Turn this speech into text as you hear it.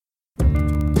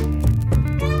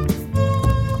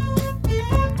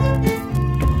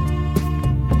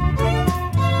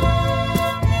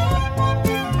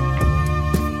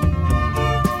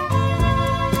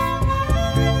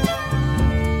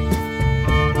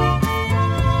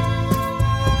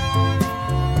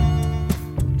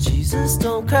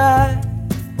don't cry.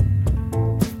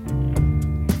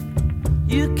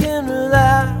 You can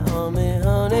rely on me,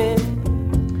 honey.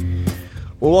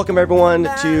 Well, welcome everyone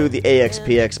to the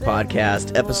AXPX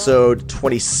podcast, episode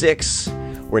 26.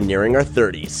 We're nearing our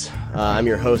 30s. I'm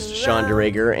your host, Sean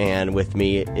DeRager, and with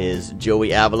me is Joey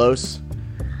Avalos.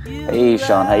 Hey,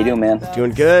 Sean, how you doing, man?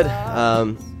 Doing good.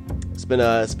 It's been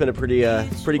a pretty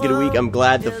good week. I'm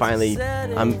glad to finally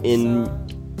I'm in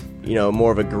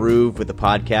more of a groove with the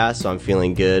podcast, so I'm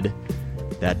feeling good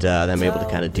that I'm able to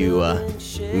kind of do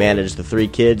manage the 3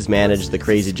 kids, manage the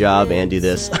crazy job, and do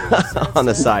this on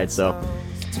the side. So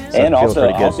and also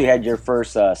you had your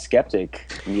first skeptic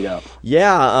meetup.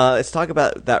 Yeah, let's talk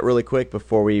about that really quick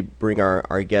before we bring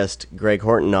our guest Greg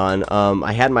Horton on.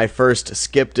 I had my first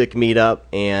skeptic meetup,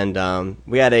 and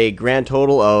we had a grand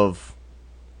total of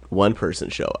 1 person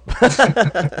show up.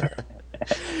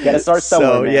 You gotta start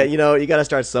somewhere. So man. yeah, you gotta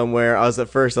start somewhere. I was a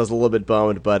little bit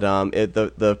bummed, but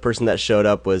the person that showed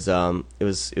up was it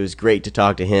was great to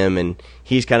talk to him, and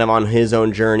he's kind of on his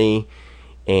own journey,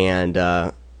 and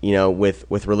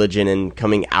with religion and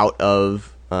coming out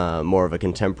of more of a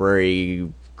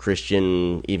contemporary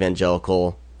Christian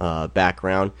evangelical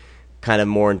background, kind of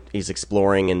more he's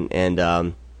exploring,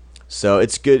 and so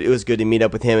it's good. It was good to meet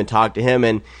up with him and talk to him,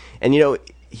 and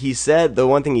he said the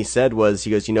one thing he said was,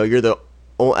 he goes, you're the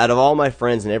out of all my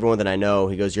friends and everyone that I know,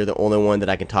 he goes, you're the only one that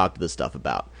I can talk to this stuff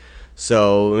about.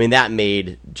 So I mean, that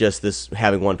made just this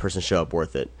having 1 person show up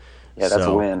worth it. Yeah, that's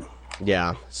a win.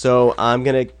 Yeah, so I'm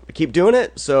going to keep doing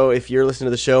it. So if you're listening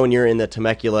to the show and you're in the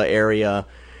Temecula area,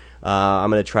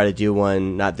 I'm going to try to do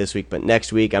one, not this week, but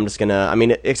next week. I'm just going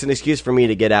to, it's an excuse for me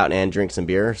to get out and drink some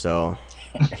beer. So,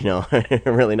 I'm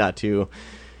really not too,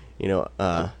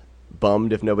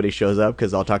 bummed if nobody shows up,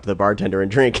 because I'll talk to the bartender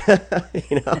and drink,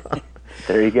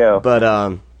 There you go.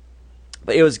 But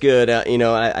it was good.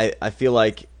 I feel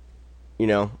like,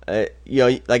 like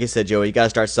I said, Joey, you got to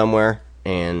start somewhere.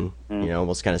 And we'll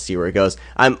just kind of see where it goes.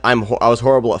 I was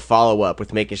horrible at follow up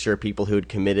with making sure people who'd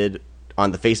committed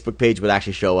on the Facebook page would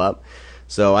actually show up.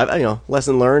 So I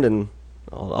lesson learned, and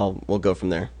we'll go from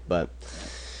there. But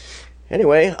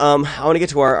anyway, I want to get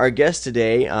to our guest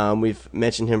today. We've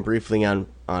mentioned him briefly on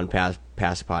past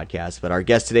podcasts, but our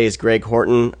guest today is Greg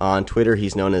Horton on Twitter.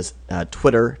 He's known as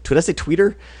Twitter. Did I say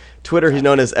Tweeter? Twitter. He's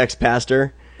known as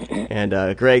Ex-Pastor.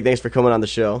 And Greg, thanks for coming on the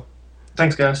show.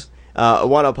 Thanks, guys. I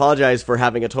want to apologize for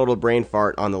having a total brain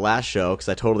fart on the last show, because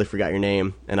I totally forgot your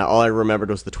name, and all I remembered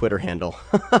was the Twitter handle.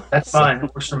 That's fine.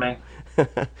 It works for me.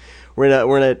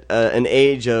 We're in an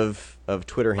age of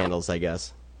Twitter handles, I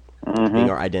guess, being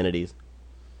our identities.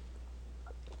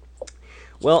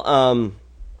 Well,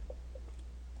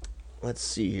 let's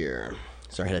see here.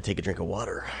 Sorry, I had to take a drink of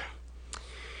water.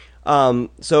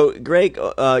 So Greg,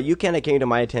 you kind of came to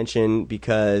my attention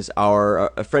because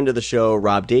a friend of the show,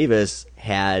 Rob Davis,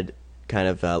 had kind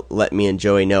of let me and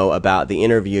Joey know about the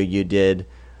interview you did,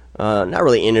 not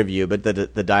really interview, but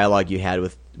the dialogue you had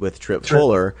with Tripp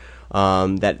Fuller,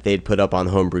 that they'd put up on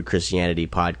the Homebrewed Christianity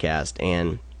podcast,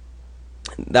 and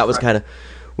that was kind of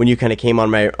when you kind of came on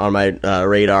my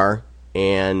radar,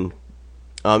 and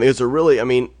it was a really,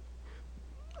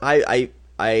 I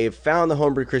found the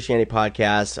Homebrewed Christianity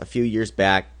podcast a few years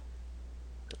back.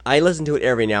 I listen to it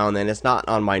every now and then. It's not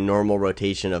on my normal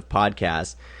rotation of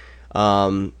podcasts.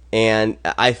 And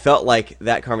I felt like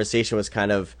that conversation was kind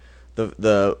of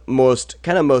the most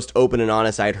open and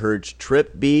honest I'd heard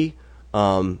Tripp be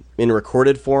in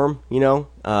recorded form.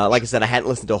 Like I said, I hadn't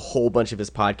listened to a whole bunch of his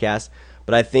podcasts,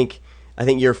 but I think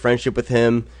your friendship with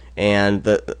him and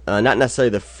the not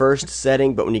necessarily the first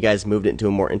setting, but when you guys moved it into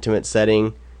a more intimate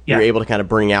setting, you were able to kind of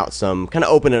bring out some kind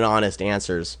of open and honest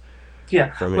answers.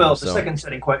 Yeah. Well, the second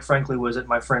setting, quite frankly, was at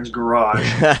my friend's garage.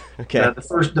 Okay.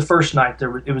 The first night,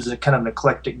 it was a kind of an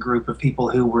eclectic group of people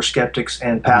who were skeptics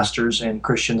and pastors and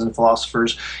Christians and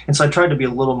philosophers, and so I tried to be a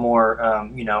little more,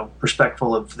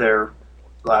 respectful of their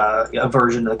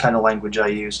aversion to the kind of language I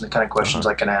use and the kind of questions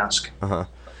I can ask.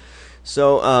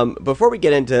 So before we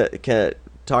get into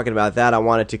talking about that, I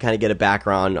wanted to kind of get a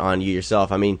background on you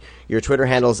yourself. Your Twitter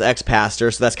handle is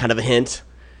Ex-Pastor, so that's kind of a hint.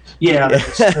 Yeah.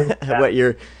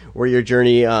 Where your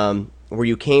journey, where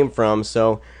you came from.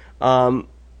 So,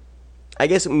 I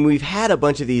guess we've had a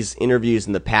bunch of these interviews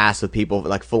in the past with people,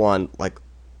 like full on, like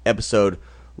episode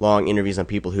long interviews on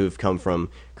people who've come from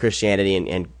Christianity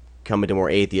and come into more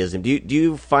atheism. Do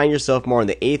you find yourself more on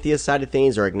the atheist side of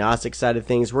things or agnostic side of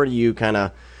things? Where do you kind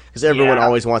of, because everyone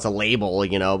always wants a label,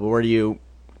 but where do you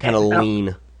kind of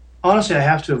lean? Honestly, I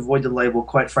have to avoid the label.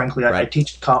 Quite frankly, I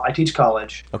teach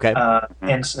college. Okay.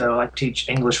 And so I teach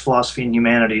English, philosophy, and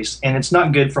humanities. And it's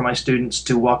not good for my students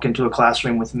to walk into a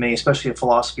classroom with me, especially a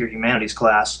philosophy or humanities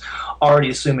class, already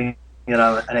assuming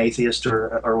an atheist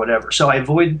or whatever. So I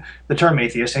avoid the term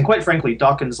atheist. And quite frankly,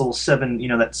 Dawkins' little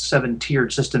that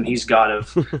 7-tiered system he's got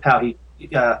of how I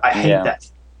hate that.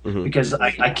 Mm-hmm. Because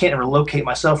I can't ever locate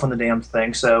myself on the damn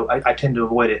thing, so I tend to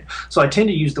avoid it. So I tend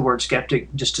to use the word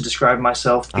skeptic just to describe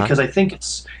myself, because I think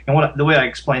it's, and the way I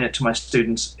explain it to my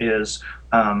students is,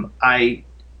 I've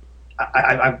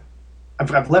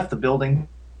left the building.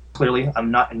 Clearly, I'm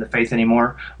not in the faith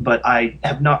anymore, but I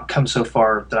have not come so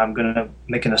far that I'm going to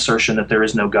make an assertion that there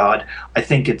is no God. I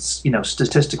think it's,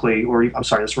 statistically, or I'm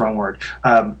sorry, that's the wrong word,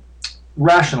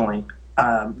 rationally,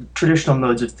 traditional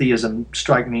modes of theism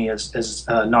strike me as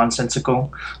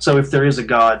nonsensical. So if there is a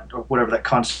God, or whatever that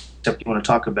concept you want to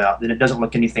talk about, then it doesn't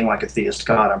look anything like a theist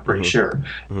God, I'm pretty sure.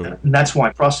 And that's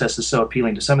why process is so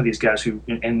appealing to some of these guys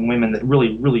and women that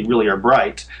really, really, really are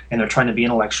bright, and they're trying to be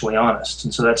intellectually honest.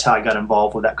 And so that's how I got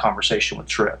involved with that conversation with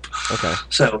Tripp. Okay.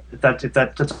 So that's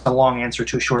a long answer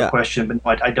to a short question,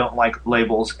 but I don't like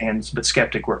labels, but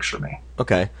skeptic works for me.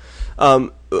 Okay.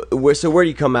 So where do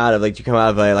you come out of? Like, do you come out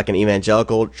of like an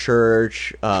evangelical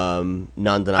church,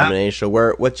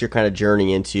 non-denominational? What's your kind of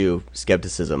journey into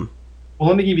skepticism? Well,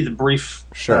 let me give you the brief.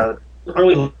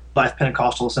 Early life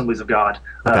Pentecostal Assemblies of God.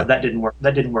 That didn't work.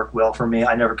 That didn't work well for me.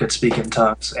 I never could speak in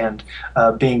tongues, and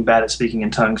being bad at speaking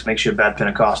in tongues makes you a bad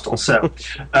Pentecostal. So,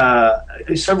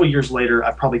 several years later,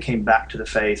 I probably came back to the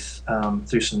faith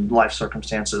through some life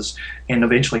circumstances, and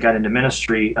eventually got into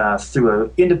ministry through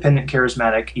an independent,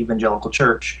 charismatic evangelical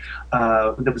church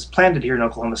that was planted here in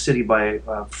Oklahoma City by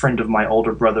a friend of my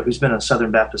older brother, who's been a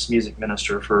Southern Baptist music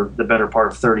minister for the better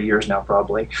part of 30 years now,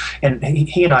 probably. And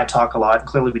he and I talk a lot.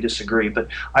 Clearly, we disagree, but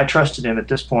I trusted him at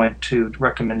this point to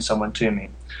recommend someone to me.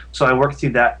 So I worked through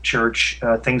that church.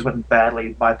 Things went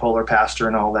badly, bipolar pastor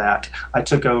and all that. I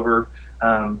took over,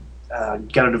 got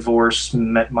a divorce,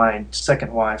 met my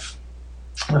third wife.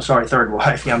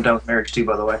 Yeah, I'm done with marriage too,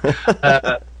 by the way.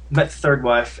 Met the third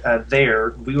wife there.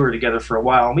 We were together for a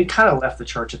while, and we kind of left the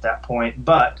church at that point.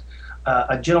 But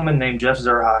a gentleman named Jeff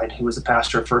Zerhide, who was the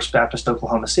pastor of First Baptist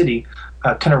Oklahoma City,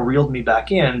 kind of reeled me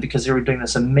back in, because they were doing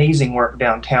this amazing work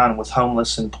downtown with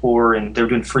homeless and poor, and they were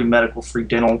doing free medical, free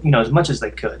dental, as much as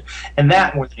they could. And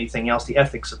that, more than anything else, the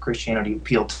ethics of Christianity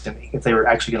appealed to me, if they were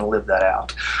actually going to live that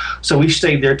out. So we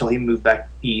stayed there till he moved back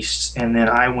east, and then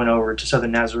I went over to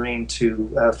Southern Nazarene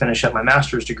to finish up my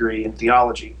master's degree in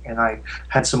theology, and I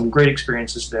had some great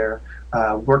experiences there.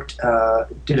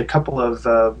 Did a couple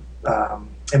of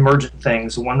emergent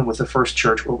things, one with the First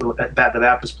Church at the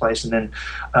Baptist place, and then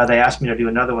they asked me to do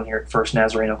another one here at First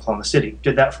Nazarene, Oklahoma City.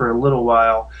 Did that for a little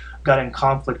while, got in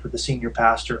conflict with the senior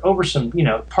pastor over some,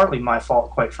 partly my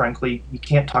fault, quite frankly. You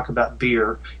can't talk about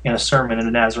beer in a sermon in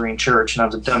a Nazarene church, and I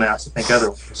was a dumbass to think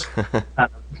otherwise.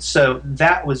 So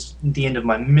that was the end of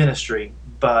my ministry,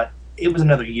 but it was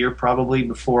another year probably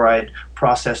before I'd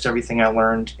processed everything I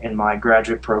learned in my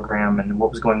graduate program and what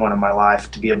was going on in my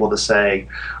life to be able to say,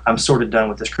 I'm sort of done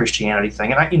with this Christianity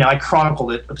thing. And I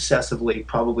chronicled it obsessively,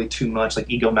 probably too much, like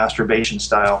ego masturbation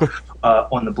style,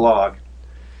 on the blog.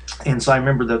 And so I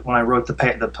remember that when I wrote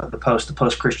the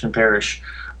Post-Christian Parish,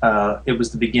 it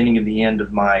was the beginning of the end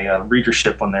of my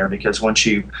readership on there, because once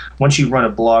you run a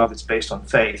blog that's based on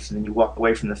faith and then you walk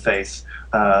away from the faith,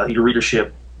 your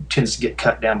readership tends to get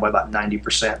cut down by about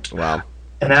 90%. Wow.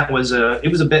 And that was it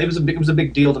was a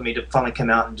big deal to me to finally come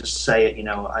out and just say it.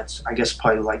 I guess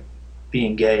probably like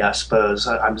being gay, I suppose.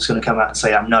 I'm just going to come out and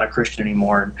say I'm not a Christian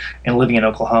anymore. And living in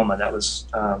Oklahoma, that was,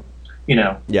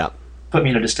 put me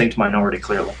in a distinct minority,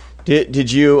 clearly.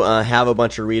 Did you have a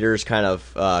bunch of readers kind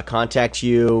of contact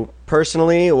you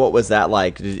personally? What was that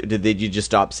like? Did you just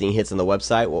stop seeing hits on the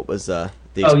website? What was the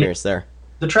experience there?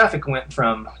 The traffic went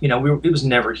from, it was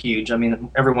never huge. I mean,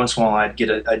 every once in a while I'd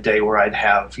get a day where I'd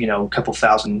have, a couple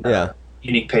thousand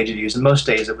unique page views. And most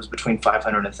days it was between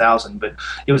 500 and 1,000. But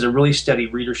it was a really steady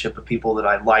readership of people that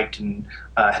I liked and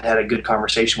had a good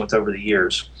conversation with over the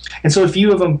years. And so a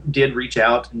few of them did reach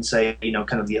out and say,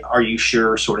 kind of the "are you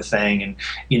sure" sort of thing,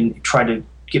 and try to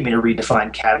get me to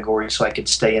redefine categories so I could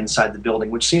stay inside the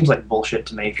building, which seems like bullshit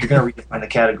to me. If you're going to redefine the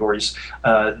categories,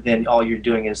 then all you're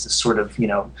doing is this sort of,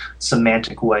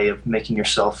 semantic way of making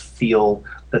yourself feel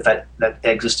that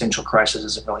existential crisis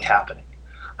isn't really happening.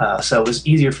 So it was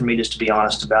easier for me just to be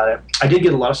honest about it. I did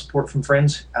get a lot of support from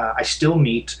friends. I still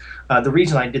meet. The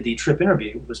reason I did the Tripp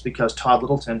interview was because Todd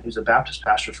Littleton, who's a Baptist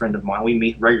pastor friend of mine, we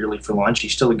meet regularly for lunch.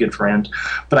 He's still a good friend.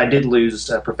 But I did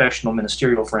lose professional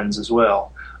ministerial friends as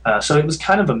well. So it was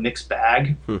kind of a mixed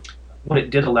bag. what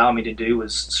it did allow me to do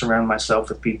was surround myself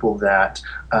with people that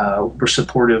were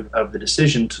supportive of the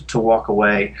decision to walk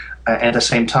away. At the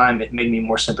same time, it made me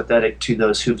more sympathetic to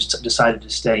those who've decided to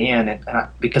stay in.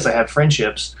 Because I have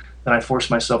friendships, then I force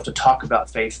myself to talk about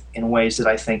faith in ways that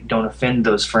I think don't offend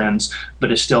those friends,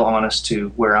 but is still honest to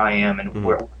where I am and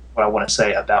what I want to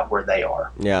say about where they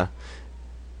are. Yeah.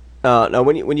 Now,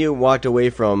 when you walked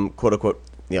away from quote unquote,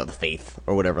 the faith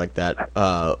or whatever like that,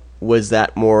 was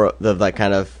that more of that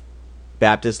kind of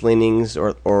Baptist leanings,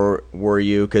 or were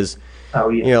you? Because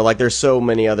like there's so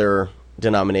many other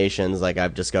denominations. Like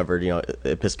I've discovered,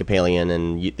 Episcopalian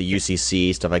and the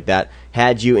UCC, stuff like that.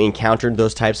 Had you encountered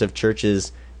those types of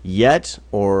churches yet,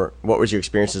 or what was your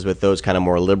experiences with those kind of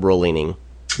more liberal leaning?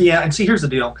 Yeah, and see, here's the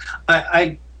deal.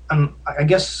 I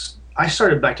guess I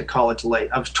started back to college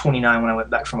late. I was 29 when I went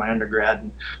back for my undergrad,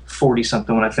 and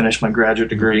 40-something when I finished my graduate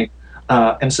degree.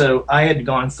 And so I had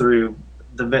gone through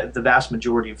the vast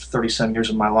majority of 30-some years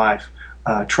of my life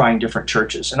trying different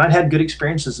churches. And I'd had good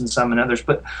experiences in some and others.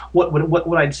 But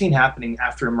what I'd seen happening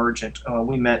after Emergent,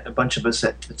 we met a bunch of us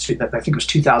at, I think it was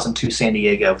 2002 San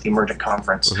Diego, the Emergent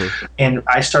Conference. Mm-hmm. And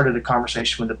I started a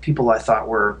conversation with the people I thought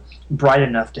were bright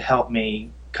enough to help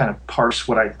me kind of parse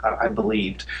what I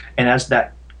believed. And as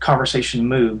that conversation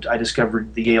moved, I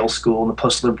discovered the Yale School and the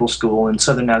Post-Liberal School, and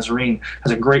Southern Nazarene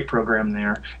has a great program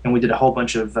there, and we did a whole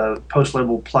bunch of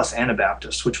Post-Liberal plus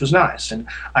Anabaptists, which was nice. And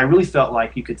I really felt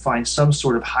like you could find some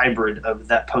sort of hybrid of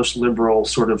that Post-Liberal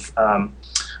sort of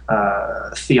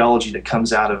theology that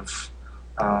comes out of,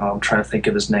 I'm trying to think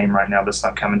of his name right now, but it's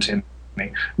not coming to me.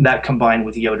 That combined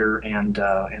with Yoder and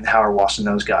Hauerwas and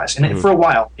those guys. And for a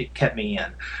while, it kept me in.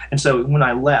 And so when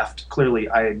I left, clearly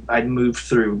I'd moved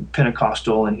through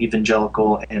Pentecostal and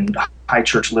evangelical and high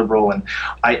church liberal, and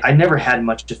I never had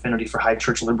much affinity for high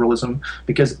church liberalism,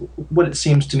 because what it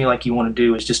seems to me like you want to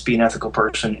do is just be an ethical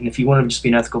person. And if you want to just be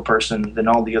an ethical person, then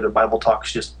all the other Bible talk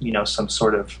is just, some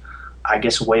sort of, I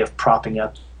guess, way of propping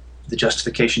up the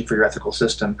justification for your ethical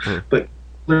system. But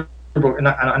liberal, and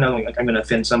I know I'm going to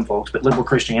offend some folks, but liberal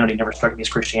Christianity never struck me as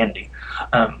Christianity.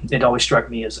 It always struck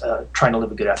me as trying to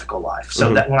live a good ethical life.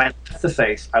 So that when I left the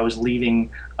faith, I was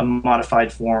leaving a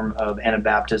modified form of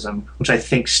Anabaptism, which I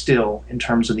think still, in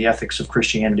terms of the ethics of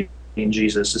Christianity and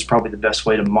Jesus, is probably the best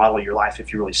way to model your life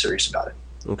if you're really serious about it.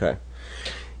 Okay.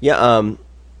 Yeah.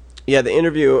 Yeah, the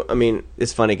interview, I mean,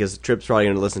 it's funny because Tripp's probably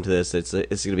going to listen to this. It's going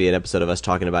to be an episode of us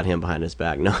talking about him behind his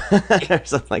back. No, or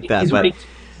something like that. But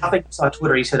I think I saw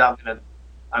Twitter. He said, "I'm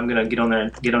gonna get on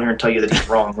here and tell you that he's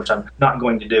wrong," which I'm not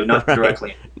going to do, not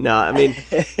directly. No, I mean,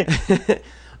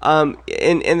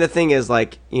 and the thing is,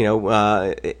 like,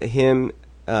 him.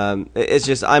 It's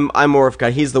just I'm more of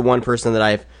God. He's the one person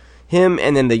that him,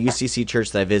 and then the UCC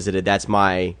church that I visited. That's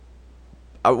my.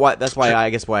 That's why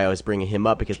I was bringing him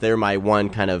up, because they're my one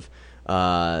kind of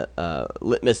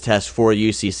litmus test for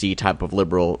UCC type of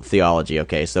liberal theology.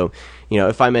 Okay, so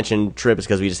if I mention Tripp, it's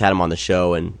because we just had him on the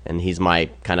show, and he's my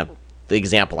kind of the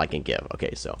example I can give.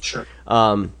 Okay, so sure.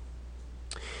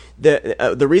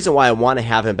 The reason why I want to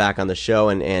have him back on the show,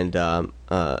 and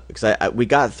because we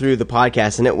got through the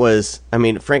podcast, and it was, I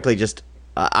mean, frankly, just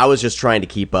I was just trying to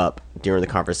keep up during the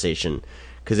conversation,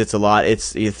 because it's a lot.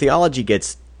 Theology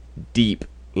gets deep,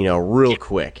 real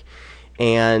quick.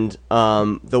 And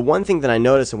the one thing that I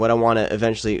noticed, and what I want to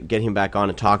eventually get him back on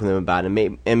and talk to him about,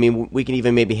 and we can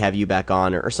even maybe have you back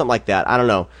on or something like that. I don't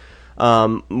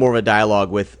know, more of a dialogue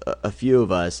with a few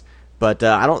of us. But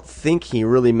I don't think he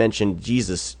really mentioned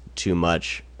Jesus too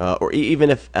much, or even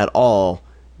if at all,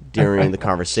 during the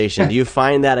conversation. Do you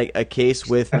find that a case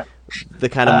with the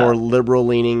kind of more liberal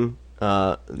leaning,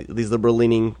 these liberal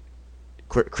leaning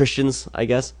Christians, I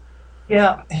guess?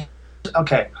 Yeah.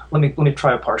 Okay, let me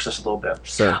try to parse this a little bit.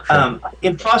 Sure.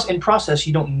 In process,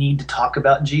 you don't need to talk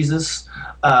about Jesus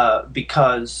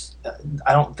because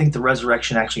I don't think the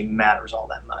resurrection actually matters all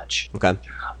that much. Okay.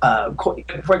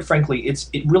 Quite frankly,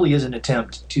 it really is an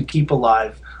attempt to keep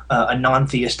alive a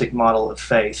non-theistic model of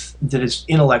faith that is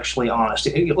intellectually honest.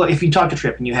 If you talk to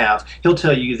Tripp, and he'll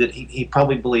tell you that he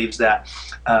probably believes that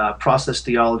process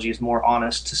theology is more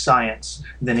honest to science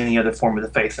than any other form of the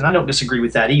faith. And I don't disagree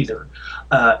with that either.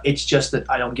 It's just that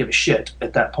I don't give a shit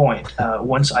at that point.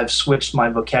 Once I've switched my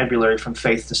vocabulary from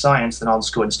faith to science, then I'll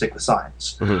just go ahead and stick with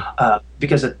science. Mm-hmm.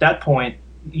 Because at that point,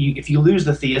 if you lose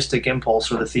the theistic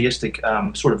impulse or the theistic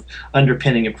sort of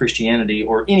underpinning of Christianity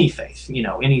or any faith,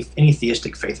 any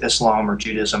theistic faith, Islam or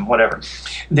Judaism, whatever,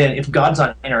 then if God's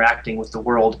not interacting with the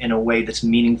world in a way that's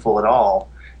meaningful at all,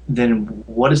 then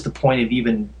what is the point of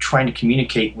even trying to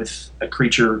communicate with a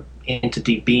creature,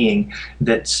 entity, being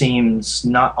that seems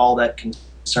not all that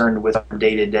concerned with our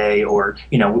day-to-day, or,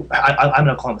 I'm in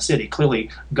Oklahoma City. Clearly,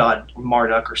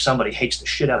 Marduk or somebody hates the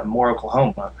shit out of Moore,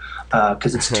 Oklahoma,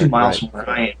 because it's 2 miles from where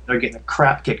I am. They're getting the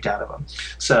crap kicked out of them.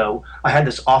 So I had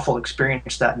this awful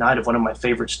experience that night of one of my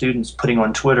favorite students putting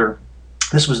on Twitter,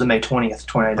 this was the May 20th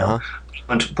tornado,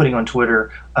 putting on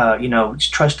Twitter,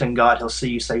 trust in God, he'll see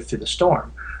you safe through the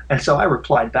storm. And so I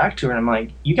replied back to her, and I'm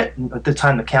like, at the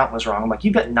time the count was wrong, I'm like,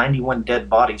 you've got 91 dead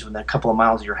bodies within a couple of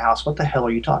miles of your house. What the hell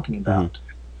are you talking about?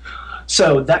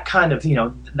 So that kind of,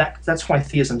 that's why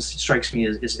theism strikes me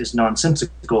as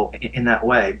nonsensical in that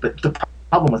way. But the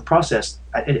problem with process,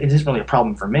 it isn't really a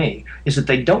problem for me, is that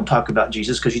they don't talk about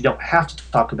Jesus because you don't have to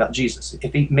talk about Jesus.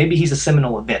 Maybe he's a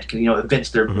seminal event, event's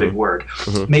their big word.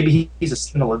 Maybe he's a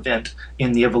seminal event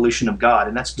in the evolution of God,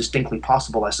 and that's distinctly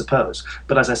possible, I suppose.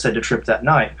 But as I said to Tripp that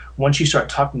night, once you start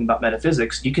talking about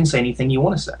metaphysics, you can say anything you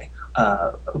want to say.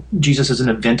 Jesus is an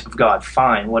event of God,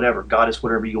 fine, whatever. God is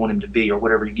whatever you want him to be, or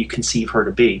whatever you conceive her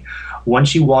to be.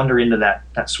 Once you wander into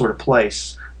that sort of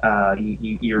place,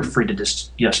 you're free to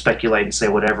just speculate and say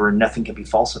whatever, and nothing can be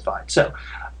falsified. So,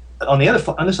 on the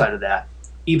other side of that,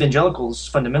 evangelicals,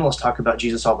 fundamentalists talk about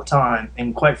Jesus all the time,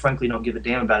 and quite frankly don't give a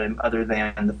damn about him other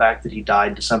than the fact that he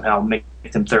died to somehow make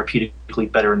them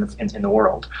therapeutically better in the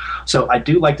world. So I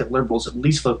do like that liberals at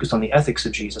least focus on the ethics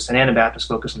of Jesus, and Anabaptists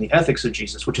focus on the ethics of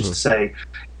Jesus, which is to say,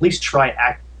 at least try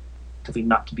actively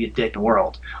not to be a dick in the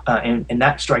world. And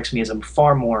that strikes me as a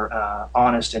far more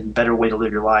honest and better way to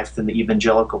live your life than the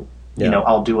evangelical,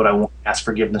 I'll do what I want, ask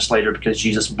forgiveness later because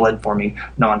Jesus bled for me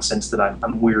nonsense that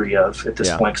I'm weary of at this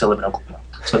point because I live in Oklahoma.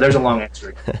 So there's a long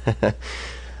answer.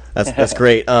 That's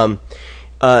great.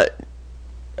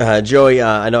 Joey,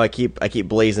 I know I keep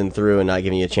blazing through and not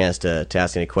giving you a chance to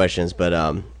ask any questions, but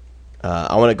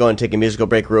I want to go and take a musical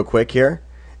break real quick here,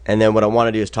 and then what I want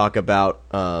to do is talk about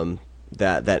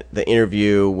that the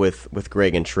interview with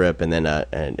Greg and Tripp, and then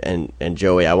and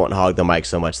Joey. I won't hog the mic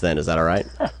so much then. Is that all right?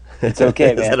 It's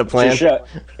okay, man. Is that a plan?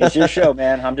 It's your show,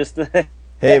 man. I'm just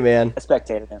hey, man. A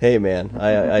spectator. Man. Hey, man.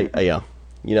 I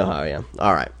you know how I am.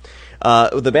 All right.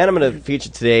 The band I'm going to feature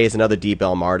today is another Deep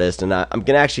Elm artist, and I'm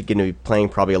going to be playing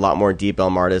probably a lot more Deep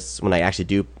Elm artists when I actually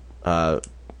do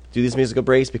these musical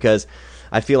breaks, because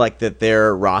I feel like that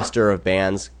their roster of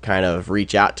bands kind of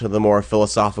reach out to the more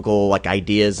philosophical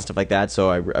ideas and stuff like that.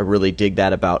 So I really dig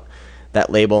that about that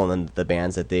label and then the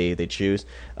bands that they choose.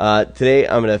 Today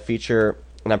I'm going to feature,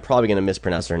 and I'm probably going to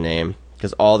mispronounce their name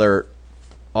because all their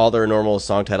normal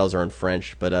song titles are in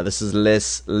French, but this is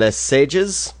Les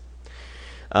Sages.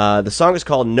 The song is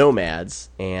called Nomads,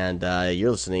 and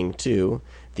you're listening to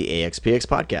the AXPX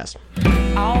podcast.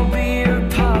 I'll be your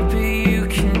puppy, you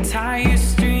can tie your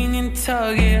string and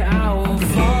tug it, I will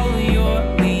follow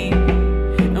your lead.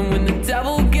 And when the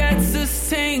devil gets us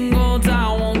tangled,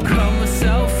 I won't cut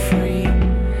myself free,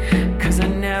 'cause I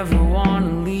never want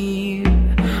to leave,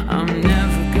 I'm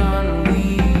never gonna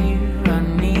leave, I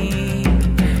need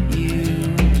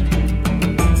you.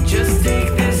 Just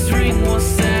take this ring, we'll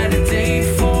set a day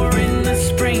for in the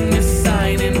spring to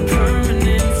sign in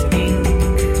permanent ink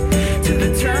to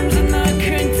the terms and the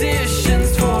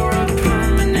conditions for a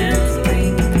permanent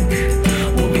link.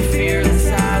 We'll be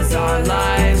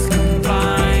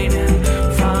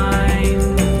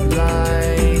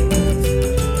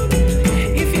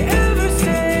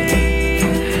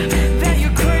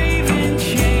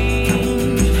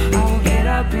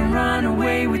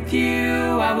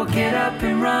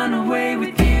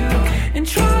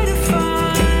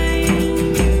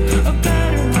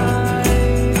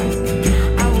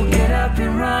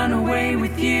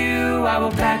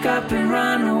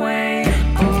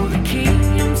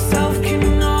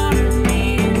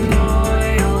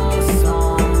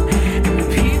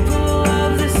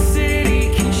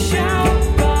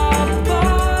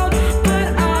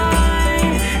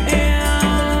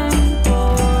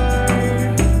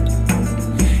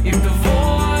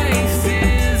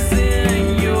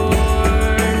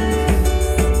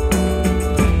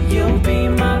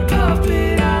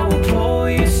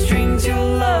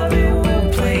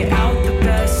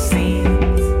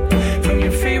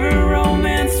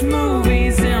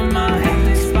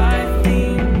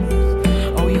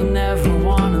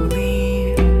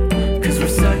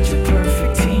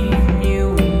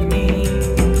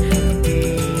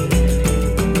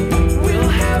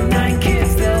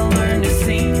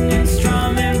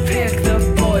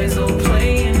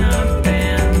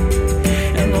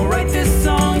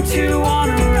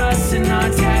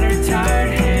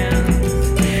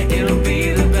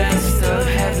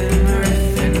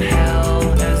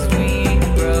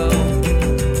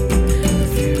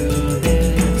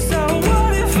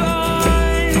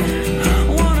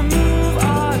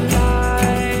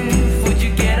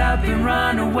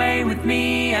run away with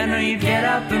me. I know you get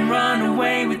up and run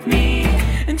away with me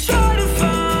and try to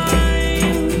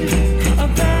find a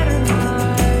better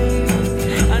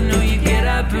life. I know you get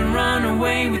up and run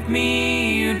away with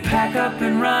me. You'd pack up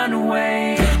and run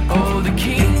away. Oh, the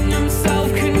king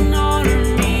himself couldn't honor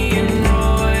me in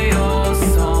royal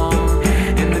song,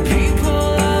 and the people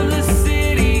of the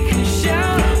city can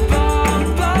shout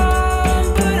bomb,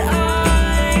 bomb, but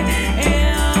I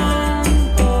am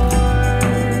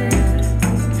bored.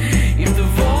 If the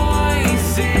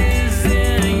voice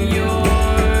isn't yours,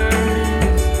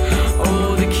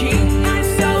 oh, the king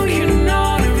himself can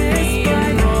honor me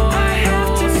in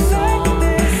royal song,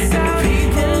 and the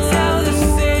people of the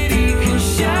city can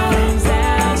shout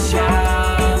out,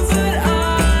 shout, but I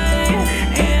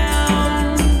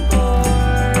am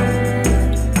bored.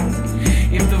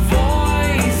 If the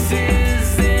voice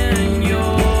isn't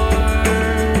yours,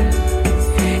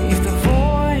 if the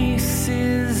voice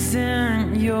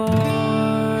isn't yours.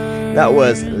 That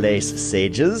was Les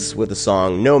Sages with the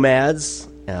song Nomads.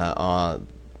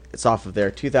 It's off of their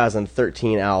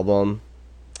 2013 album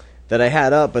that I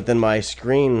had up, but then my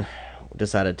screen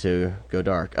decided to go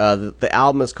dark. The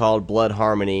album is called Blood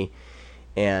Harmony,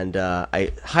 and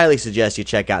I highly suggest you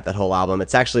check out that whole album.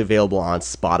 It's actually available on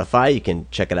Spotify. You can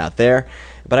check it out there.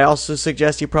 But I also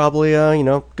suggest you probably,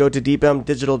 go to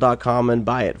deepmdigital.com and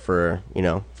buy it for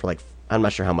like, I'm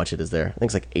not sure how much it is there. I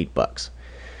think it's like $8.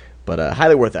 But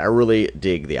highly worth it. I really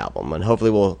dig the album, and hopefully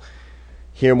we'll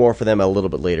hear more from them a little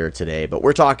bit later today. But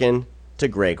we're talking to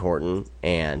Greg Horton,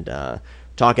 and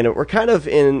we're kind of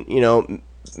in,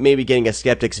 maybe getting a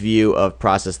skeptic's view of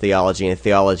process theology and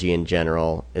theology in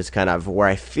general is kind of where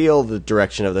I feel the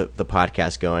direction of the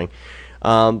podcast going.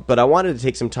 But I wanted to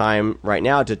take some time right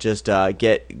now to just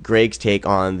get Greg's take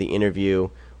on the interview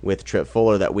with Tripp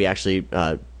Fuller that we actually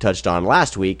touched on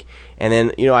last week. And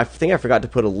then, I think I forgot to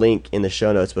put a link in the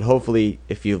show notes, but hopefully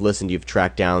if you've listened, you've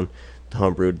tracked down the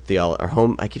Homebrewed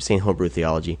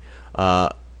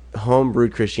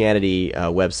Christianity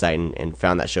website and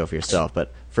found that show for yourself.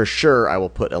 But for sure, I will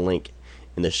put a link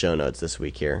in the show notes this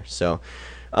week here. So,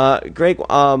 Greg,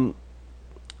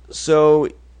 so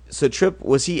Tripp,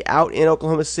 was he out in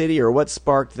Oklahoma City, or what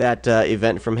sparked that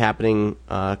event from happening?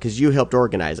 Because you helped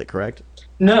organize it, correct?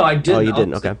 No, I didn't. Oh, you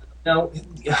didn't? Okay. No,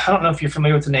 I don't know if you're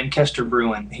familiar with the name Kester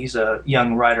Bruin. He's a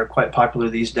young writer, quite popular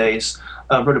these days.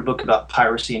 Wrote a book about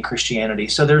piracy and Christianity.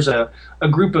 So there's a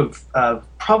group of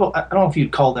probably, I don't know if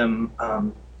you'd call them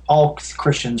all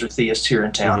Christians or theists here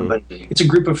in town, but it's a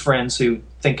group of friends who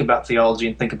think about theology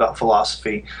and think about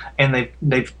philosophy, and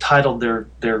they've titled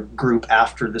their group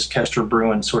after this Kester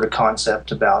Bruin sort of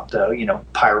concept about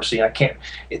piracy. I can't,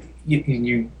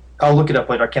 I'll look it up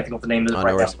later. I can't think of what the name is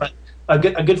right now. But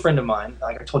a good friend of mine,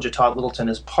 like I told you, Todd Littleton,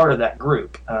 is part of that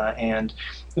group, and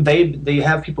they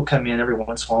have people come in every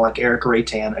once in a while, like Eric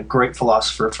Raitan, a great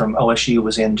philosopher from OSU,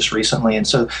 was in just recently, and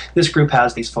so this group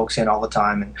has these folks in all the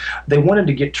time, and they wanted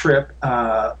to get Tripp,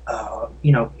 kind of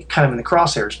in the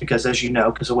crosshairs, because as you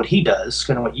know, because of what he does,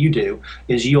 kind of what you do,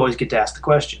 is you always get to ask the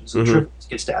questions, and Tripp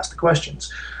gets to ask the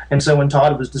questions. And so when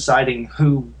Todd was deciding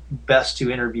who best to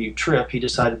interview Tripp, he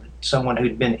decided that someone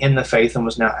who'd been in the faith and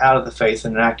was now out of the faith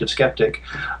and an active skeptic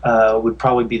would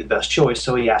probably be the best choice.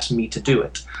 So he asked me to do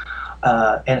it.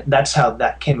 And that's how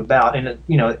that came about. And,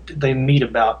 they meet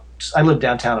about, I live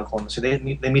downtown Oklahoma, so they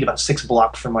meet about 6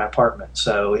 blocks from my apartment.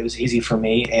 So it was easy for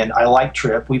me. And I like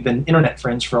Tripp. We've been internet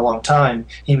friends for a long time.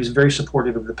 He was very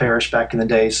supportive of the parish back in the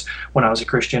days when I was a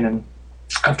Christian, and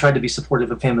I've tried to be supportive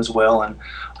of him as well, and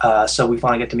so we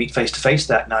finally got to meet face to face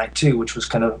that night too, which was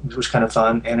kind of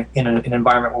fun, and in an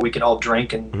environment where we could all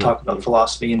drink and talk about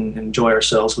philosophy and enjoy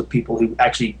ourselves with people who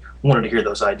actually wanted to hear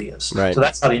those ideas. Right. So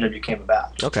that's how the interview came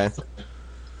about. Okay.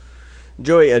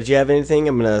 Joey, do you have anything?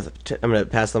 I'm gonna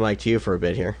pass the mic to you for a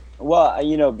bit here.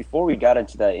 Well, before we got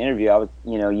into the interview,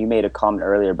 you made a comment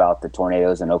earlier about the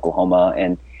tornadoes in Oklahoma,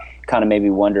 and kind of made me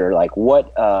wonder, like,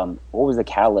 what was the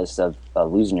catalyst of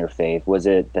losing your faith? Was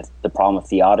it the problem of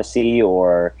theodicy,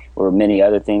 or many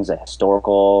other things, like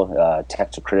historical,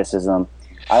 textual criticism?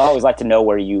 I always like to know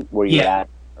where you at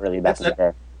really back in the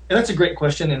day. That's a great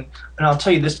question, and I'll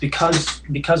tell you this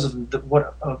because of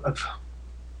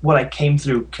what I came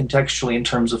through contextually in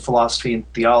terms of philosophy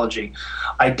and theology.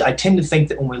 I tend to think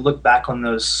that when we look back on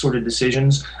those sort of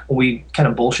decisions, we kind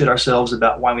of bullshit ourselves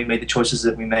about why we made the choices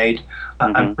that we made.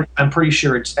 I'm pretty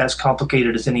sure it's as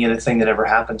complicated as any other thing that ever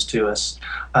happens to us.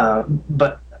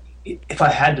 But if I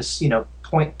had to,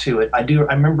 point to it, I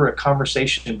remember a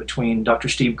conversation between Dr.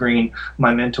 Steve Green,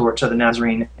 my mentor at Southern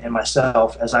Nazarene, and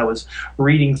myself as I was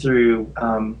reading through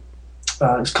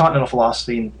continental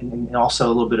philosophy and also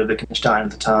a little bit of Wittgenstein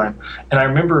at the time. And I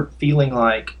remember feeling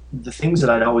like the things that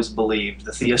I'd always believed,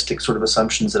 the theistic sort of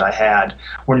assumptions that I had,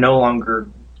 were no longer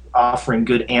offering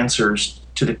good answers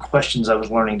to the questions I was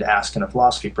learning to ask in a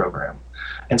philosophy program.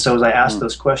 And so as I asked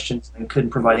those questions and couldn't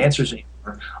provide answers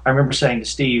anymore, I remember saying to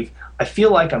Steve, I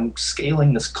feel like I'm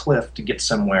scaling this cliff to get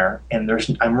somewhere, and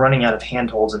I'm running out of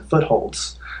handholds and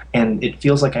footholds. And it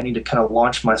feels like I need to kind of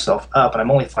launch myself up. And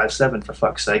I'm only 5'7", for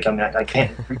fuck's sake. I mean, I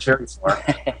can't reach very far.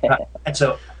 And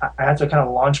so I have to kind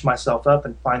of launch myself up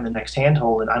and find the next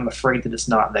handhold, and I'm afraid that it's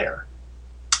not there.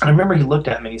 And I remember he looked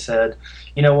at me and he said,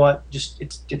 you know what, just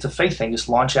it's a faith thing. Just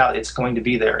launch out. It's going to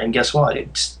be there. And guess what?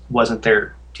 It just wasn't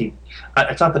there.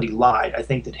 It's not that he lied. I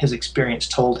think that his experience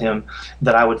told him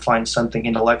that I would find something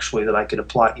intellectually that I could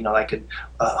apply, that I could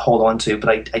hold on to, but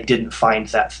I didn't find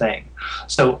that thing.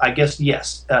 So I guess,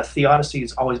 yes, theodicy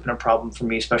has always been a problem for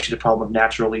me, especially the problem of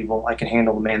natural evil. I can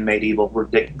handle the man-made evil. We're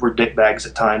dick bags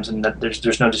at times, and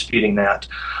there's no disputing that.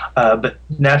 But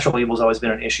natural evil has always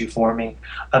been an issue for me.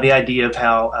 The idea of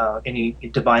how any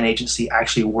divine agency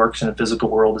actually works in the physical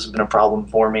world has been a problem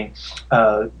for me.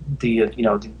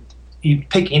 You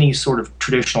pick any sort of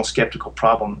traditional skeptical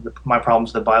problem. My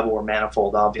problems with the Bible were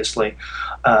manifold, obviously,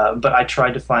 but I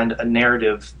tried to find a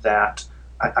narrative that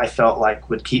I felt like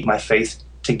would keep my faith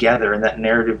together, and that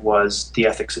narrative was the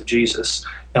ethics of Jesus.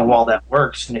 And while that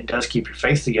works, and it does keep your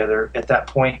faith together, at that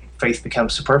point, faith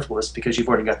becomes superfluous because you've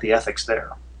already got the ethics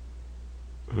there.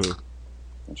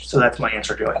 Mm-hmm. So that's my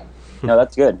answer, Joey. No,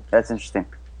 that's good. That's interesting.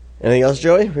 Anything else,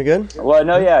 Joey? We good? Well,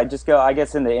 no, yeah. Just go. I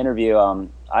guess in the interview,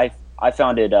 I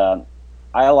found it.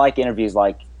 I like interviews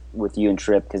like with you and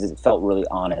Tripp because it felt really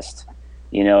honest.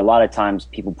 A lot of times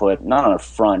people put not on a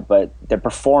front, but they're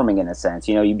performing in a sense.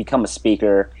 You become a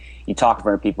speaker, you talk in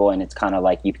front of people, and it's kind of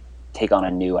like you take on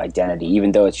a new identity,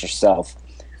 even though it's yourself.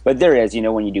 But there is,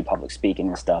 when you do public speaking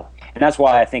and stuff, and that's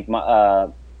why I think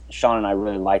Sean and I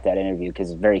really like that interview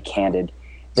because it's very candid,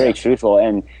 very truthful,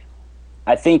 and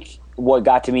I think what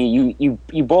got to me,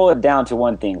 you boil it down to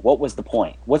one thing: what was the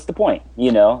point? What's the point?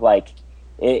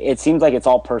 It seems like it's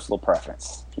all personal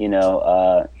preference. You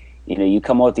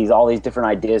come up with all these different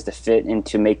ideas to fit and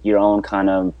to make your own kind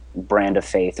of brand of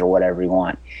faith or whatever you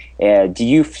want. Do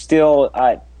you still?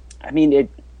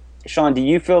 Sean, do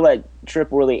you feel that Tripp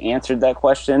really answered that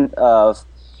question? Because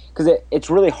it's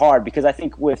really hard. Because I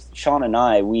think with Sean and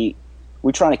I, we're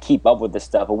trying to keep up with this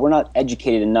stuff, but we're not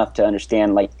educated enough to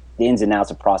understand like the ins and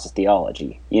outs of process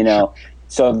theology.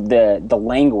 So the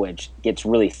language gets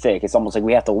really thick. It's almost like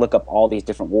we have to look up all these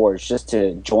different words just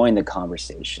to join the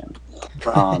conversation.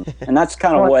 And that's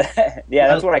kind of what,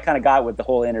 that's what I kind of got with the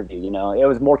whole interview. It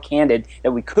was more candid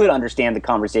that we could understand the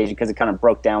conversation because it kind of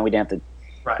broke down. We didn't have to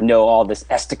know all this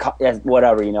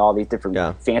whatever, all these different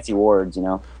fancy words,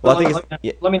 Well, let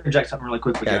me interject something really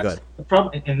quickly. Yeah, go ahead. The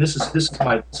problem, and this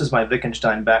is my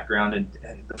Wittgenstein background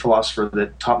and the philosopher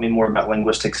that taught me more about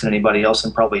linguistics than anybody else,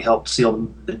 and probably helped seal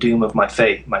the doom of my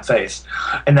faith.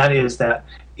 And that is that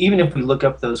even if we look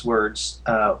up those words,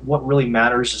 what really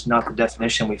matters is not the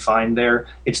definition we find there;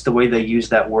 it's the way they use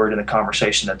that word in the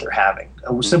conversation that they're having.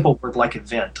 A simple word like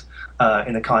event.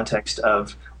 In the context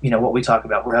of what we talk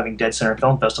about, we're having Dead Center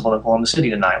Film Festival in Oklahoma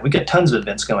City tonight. We get tons of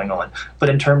events going on, but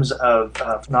in terms of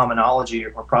phenomenology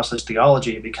or process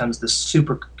theology, it becomes this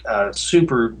super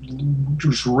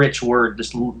rich word,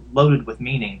 just loaded with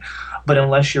meaning. But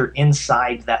unless you're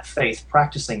inside that faith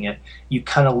practicing it, you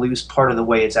kind of lose part of the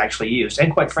way it's actually used.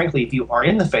 And quite frankly, if you are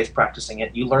in the faith practicing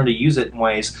it, you learn to use it in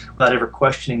ways without ever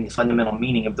questioning the fundamental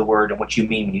meaning of the word and what you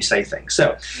mean when you say things.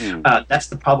 So that's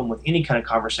the problem with any kind of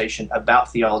conversation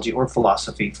about theology or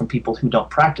philosophy from people who don't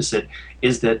practice it,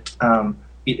 is that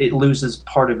it loses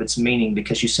part of its meaning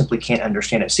because you simply can't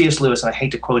understand it. C.S. Lewis, and I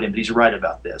hate to quote him, but he's right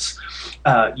about this,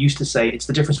 used to say it's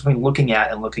the difference between looking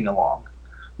at and looking along.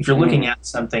 If you're looking at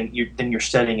something, then you're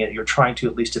studying it. You're trying to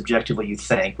at least objectively, you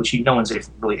think, which no one's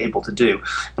really able to do.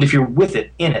 But if you're with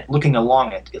it, in it, looking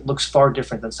along it, it looks far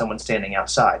different than someone standing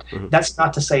outside. Mm-hmm. That's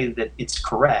not to say that it's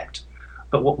correct,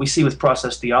 but what we see with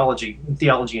process theology,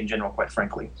 theology in general, quite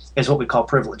frankly, is what we call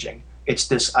privileging. It's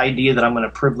this idea that I'm going to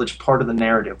privilege part of the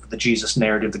narrative, the Jesus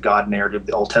narrative, the God narrative,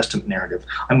 the Old Testament narrative.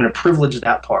 I'm going to privilege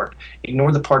that part,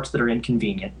 ignore the parts that are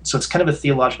inconvenient. So it's kind of a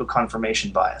theological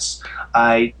confirmation bias.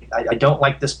 I don't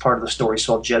like this part of the story,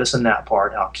 so I'll jettison that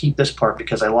part, and I'll keep this part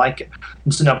because I like it.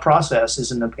 And so now process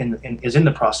is in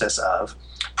the process of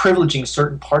privileging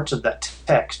certain parts of that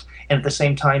text, and at the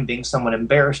same time being somewhat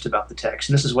embarrassed about the text.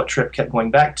 And this is what Tripp kept going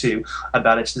back to,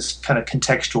 about it's this kind of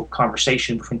contextual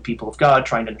conversation between people of God,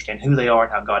 trying to understand who they are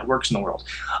and how God works in the world.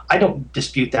 I don't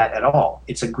dispute that at all.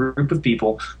 It's a group of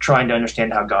people trying to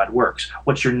understand how God works.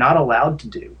 What you're not allowed to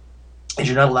do is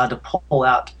you're not allowed to pull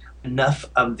out enough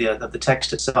of the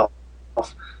text itself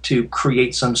to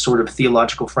create some sort of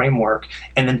theological framework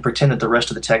and then pretend that the rest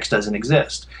of the text doesn't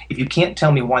exist. If you can't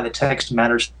tell me why the text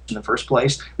matters in the first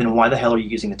place, then why the hell are you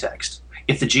using the text?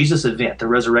 If the Jesus event, the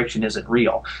resurrection, isn't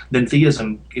real, then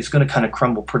theism is going to kind of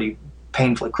crumble pretty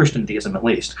painfully, Christian theism at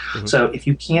least. Mm-hmm. So if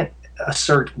you can't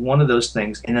assert one of those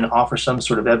things and then offer some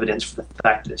sort of evidence for the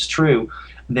fact that it's true,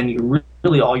 then you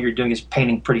really all you're doing is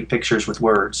painting pretty pictures with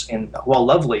words. And while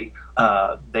lovely,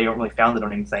 they aren't really founded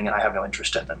on anything, and I have no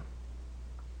interest in them.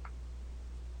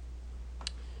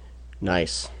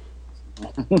 Nice.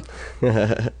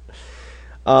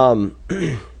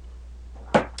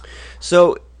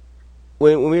 So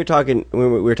when we were talking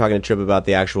to Tripp about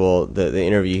the actual the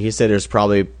interview, he said there's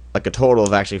probably like a total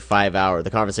of actually 5 hours.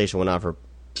 The conversation went on for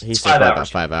he said about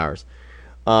 5 hours.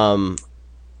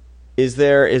 Is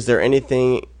there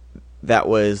anything that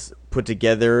was put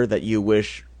together that you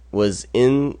wish was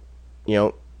in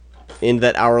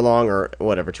that hour long or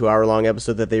whatever 2 hour long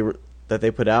episode that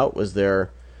they put out? Was there,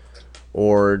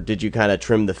 or did you kind of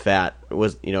trim the fat?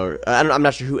 I'm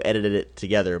not sure who edited it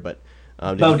together, but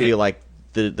did you feel like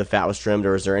the fat was trimmed,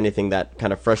 or is there anything that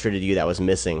kind of frustrated you that was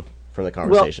missing from the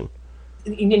conversation? Well,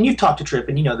 and you've talked to Tripp,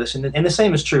 and you know this, and the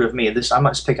same is true of me. I'm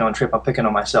not just picking on Tripp; I'm picking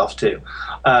on myself too.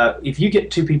 If you get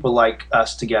two people like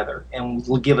us together and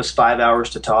will give us 5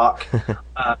 hours to talk,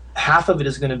 half of it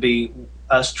is going to be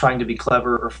us trying to be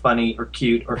clever or funny or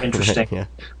cute or interesting, yeah.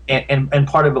 and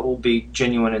part of it will be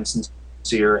genuine and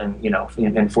sincere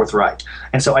and forthright.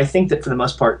 And so I think that for the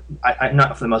most part,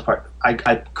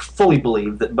 I fully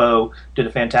believe that Bo did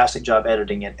a fantastic job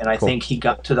editing it, and I think he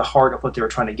got to the heart of what they were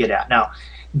trying to get at. Now,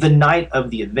 the night of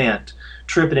the event,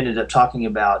 Tripp ended up talking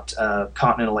about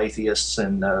continental atheists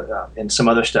and some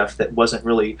other stuff that wasn't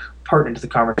really pertinent to the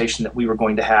conversation that we were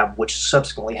going to have, which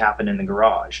subsequently happened in the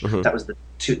garage. Mm-hmm. That was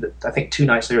I think 2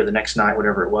 nights later, the next night,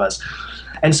 whatever it was.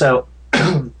 And so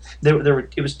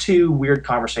it was two weird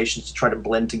conversations to try to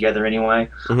blend together anyway.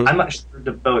 Mm-hmm. I'm not sure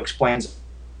that Bo explains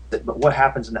it, but what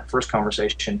happens in that first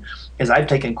conversation is I've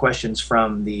taken questions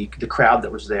from the crowd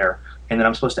that was there, and then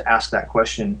I'm supposed to ask that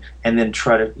question and then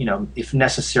try to, if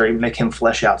necessary, make him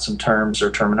flesh out some terms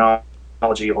or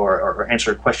terminology or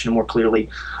answer a question more clearly.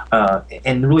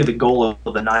 And really the goal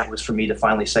of the night was for me to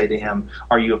finally say to him,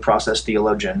 "Are you a process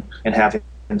theologian?" and have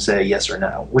him say yes or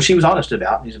no, which he was honest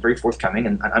about. He's very forthcoming,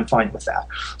 and I'm fine with that.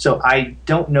 So I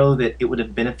don't know that it would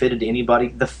have benefited anybody.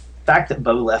 The fact that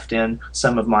Bo left in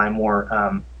some of my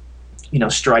more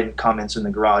strident comments in the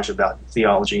garage about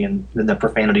theology and the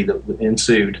profanity that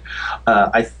ensued,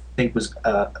 I think was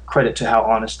a credit to how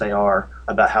honest they are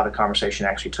about how the conversation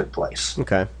actually took place.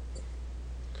 Okay.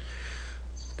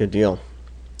 Good deal.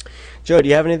 Joe, do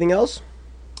you have anything else?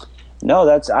 No,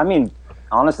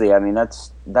 honestly,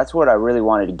 that's what I really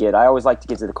wanted to get. I always like to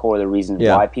get to the core of the reason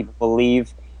why people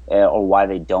believe or why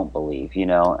they don't believe,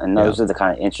 and those are the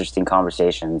kind of interesting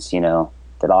conversations,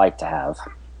 that I like to have.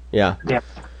 Yeah. Yeah.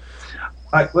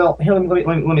 Well, here, let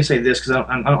me say this, because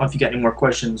I don't know if you got any more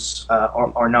questions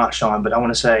or not, Sean, but I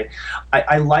want to say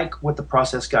I like what the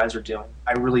process guys are doing.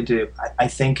 I really do. I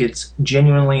think it's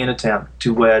genuinely an attempt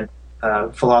to wed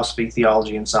philosophy,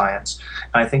 theology, and science.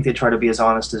 And I think they try to be as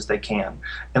honest as they can.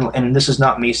 And this is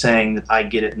not me saying that I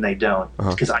get it and they don't,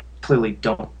 because I clearly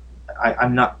don't.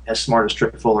 I'm not as smart as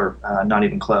Tripp Fuller, not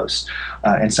even close,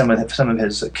 and some of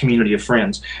his community of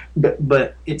friends.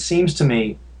 But it seems to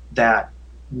me that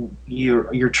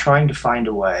you're trying to find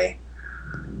a way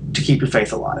to keep your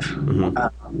faith alive.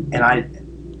 Mm-hmm.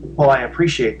 And while I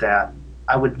appreciate that,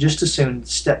 I would just as soon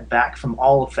step back from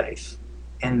all of faith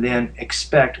and then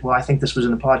expect, well, I think this was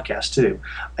in the podcast too,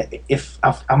 if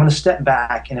I'm going to step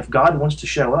back, and if God wants to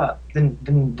show up,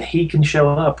 then he can show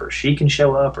up, or she can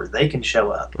show up, or they can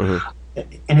show up. Mm-hmm.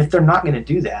 And if they're not going to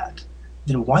do that,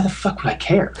 then why the fuck would I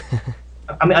care?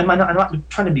 I mean, I'm not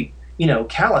trying to be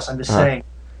callous. I'm just saying,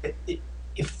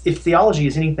 if theology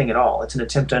is anything at all, it's an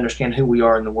attempt to understand who we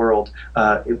are in the world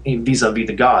vis-a-vis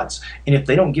the gods. And if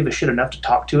they don't give a shit enough to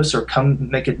talk to us or come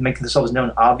make themselves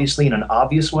known obviously in an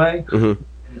obvious way, mm-hmm.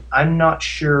 I'm not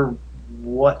sure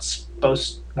why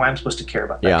I'm supposed to care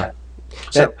about that. Yeah. Kind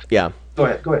of. So yeah. Go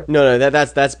ahead. No,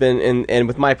 that's been and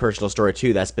with my personal story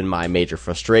too, that's been my major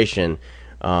frustration.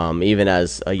 Even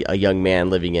as a young man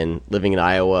living in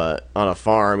Iowa on a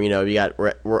farm,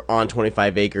 we're on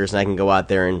 25 acres, and I can go out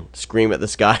there and scream at the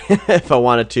sky if I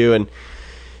wanted to. And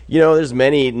there's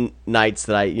many nights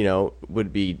that I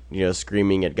would be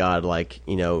screaming at God, like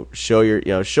show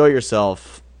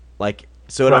yourself, like,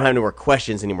 so I don't have any more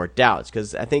questions, any more doubts.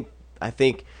 Because I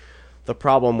think the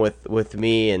problem with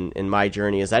me and my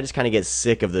journey is I just kind of get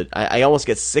sick of I almost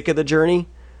get sick of the journey.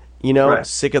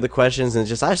 Sick of the questions, and I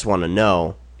just want to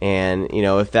know. And,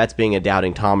 if that's being a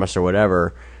doubting Thomas or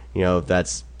whatever,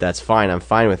 that's fine. I'm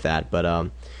fine with that. But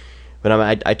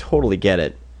I totally get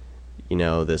it.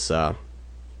 This, I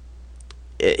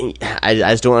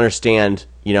just don't understand,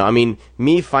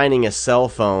 me finding a cell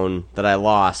phone that I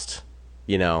lost,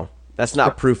 that's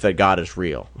not proof that God is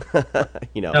real.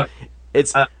 No.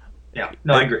 It's, I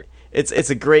agree. It's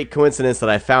a great coincidence that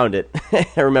I found it.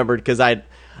 I remembered because I'd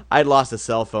lost a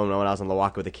cell phone when I was on the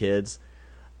walk with the kids,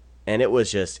 and it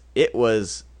was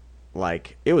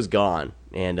gone,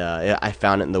 and I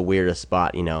found it in the weirdest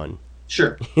spot, and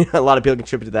Sure. a lot of people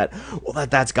contribute to that. Well,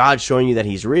 that's God showing you that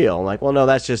He's real. I'm like, well, no,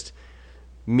 that's just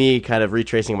me kind of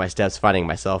retracing my steps, finding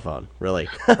my cell phone. Really,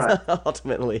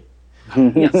 ultimately.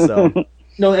 So.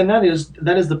 No, and that is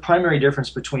the primary difference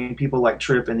between people like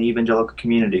Tripp and the evangelical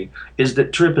community, is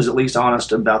that Tripp is at least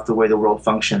honest about the way the world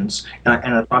functions,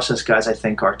 and the process guys, I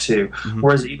think, are too. Mm-hmm.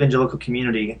 Whereas the evangelical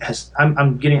community has, I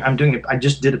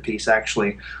just did a piece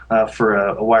actually for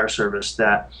a wire service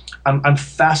that I'm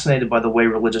fascinated by the way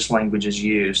religious language is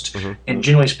used, mm-hmm. and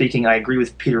generally speaking, I agree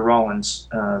with Peter Rollins,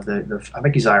 I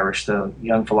think he's Irish, the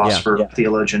young philosopher,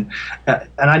 theologian, and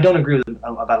I don't agree with him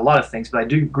about a lot of things, but I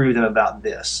do agree with him about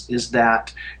this: is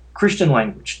that Christian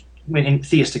language,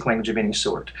 theistic language of any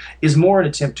sort, is more an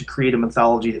attempt to create a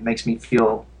mythology that makes me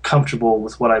feel comfortable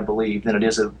with what I believe than it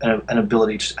is an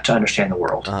ability to understand the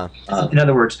world. In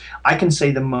other words, I can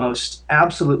say the most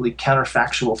absolutely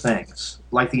counterfactual things,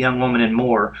 like the young woman in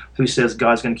Moore who says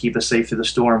God's going to keep us safe through the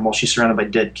storm while she's surrounded by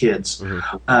dead kids.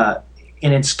 Mm-hmm.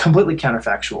 And it's completely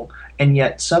counterfactual. And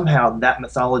yet somehow that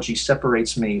mythology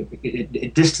separates me,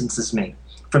 it distances me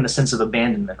from the sense of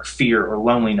abandonment or fear or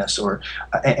loneliness,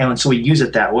 and so we use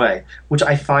it that way, which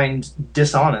I find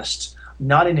dishonest,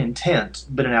 not in intent,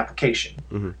 but in application.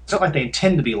 Mm-hmm. It's not like they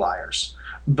intend to be liars,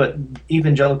 but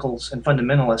evangelicals and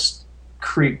fundamentalists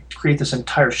create this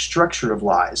entire structure of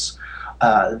lies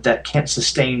that can't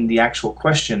sustain the actual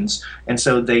questions, and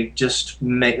so they just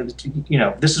make,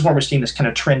 this is where we're seeing this kind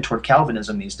of trend toward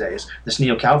Calvinism these days. This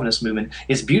neo-Calvinist movement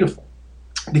is beautiful,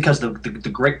 because the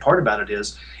great part about it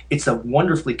is it's a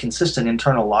wonderfully consistent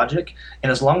internal logic,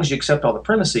 and as long as you accept all the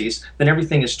premises, then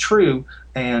everything is true,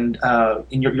 and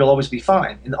you'll always be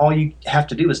fine. And all you have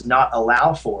to do is not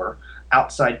allow for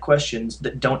outside questions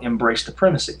that don't embrace the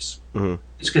premises. Mm-hmm.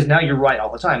 It's because now you're right all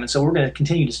the time, and so we're going to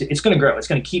continue to see. It's going to grow. It's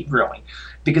going to keep growing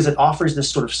because it offers this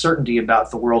sort of certainty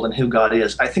about the world and who God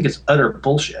is. I think it's utter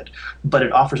bullshit, but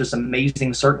it offers this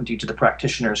amazing certainty to the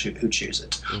practitioners who choose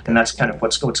it, and that's kind of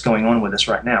what's going on with us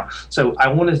right now. So I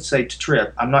wanted to say to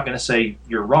Tripp, I'm not going to say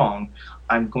you're wrong.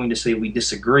 I'm going to say we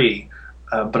disagree,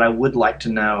 but I would like to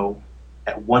know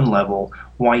at one level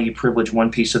why you privilege one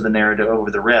piece of the narrative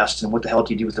over the rest, and what the hell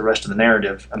do you do with the rest of the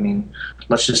narrative? I mean,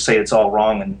 let's just say it's all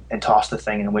wrong and toss the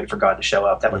thing and wait for God to show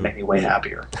up. That would make me way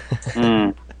happier.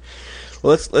 Well,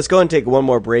 let's go and take one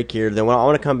more break here. Then I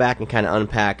want to come back and kind of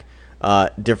unpack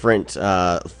different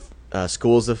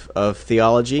schools of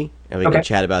theology, and we can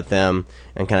chat about them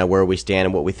and kind of where we stand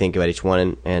and what we think about each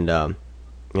one, and kind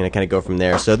of go from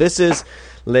there. So this is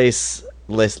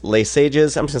Les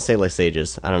Sages. I'm just going to say Les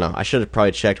Sages. I don't know. I should have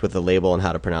probably checked with the label and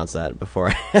how to pronounce that before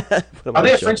I put them on Are they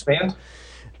the a show. French band?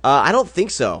 I don't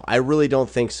think so. I really don't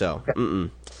think so.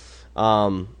 Okay.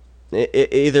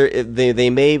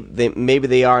 Maybe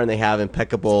they are, and they have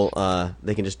impeccable.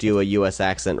 They can just do a U.S.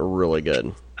 accent really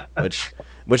good, which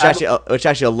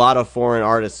actually a lot of foreign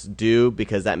artists do,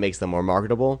 because that makes them more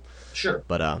marketable. Sure.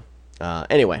 But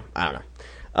anyway, I don't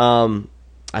know.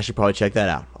 I should probably check that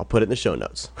out. I'll put it in the show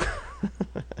notes.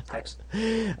 Thanks.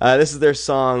 This is their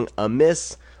song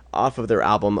 "Amiss" off of their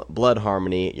album Blood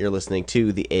Harmony. You're listening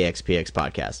to the AXPX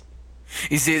podcast.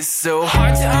 Is it so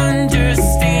hard to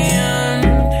understand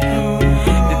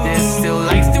that there's still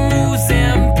likes to moves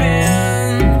and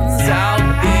bends out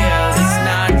there? That's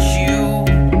not you.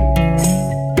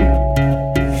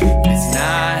 It's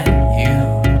not you.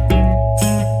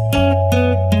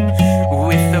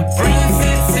 With the brain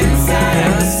fits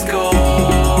inside a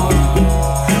skull,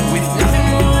 with nothing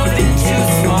more than two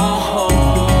small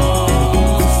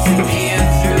holes to peer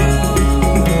through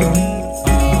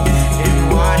and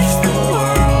watch the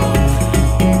world.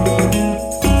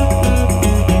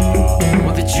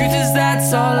 Well, the truth is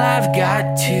that's all I've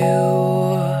got to,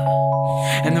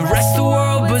 and the rest of the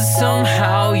world, but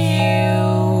somehow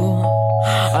you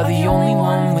are the only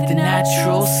one with the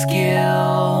natural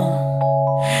skill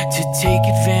to take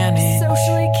advantage,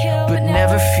 but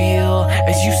never feel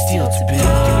as you steal to build.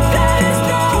 That is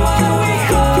not what we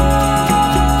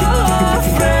call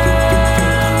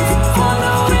friends on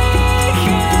the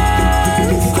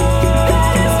weekends.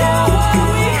 That is not what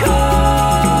we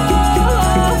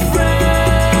call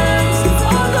friends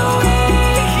on the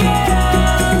weekends.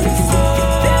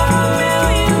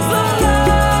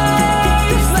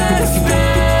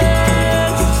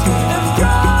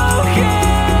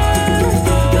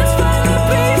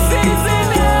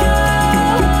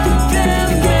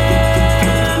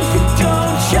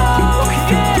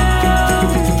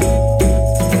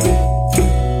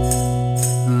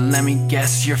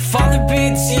 'cause your father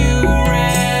beats you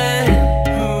red,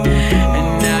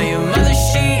 and now your mother,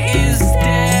 she is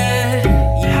dead.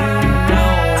 You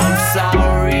know I'm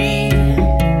sorry.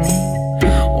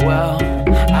 Well,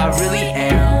 I really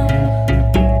am.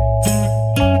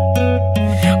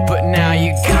 But now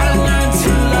you gotta learn to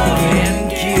love and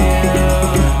give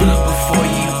before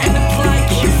you end up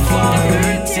like your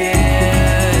father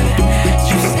did,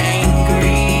 just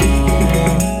angry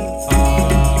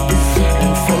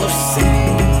and full of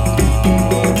sin.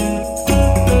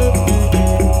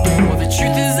 Well, the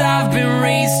truth is I've been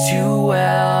raised too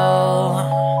well,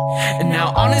 and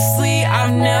now honestly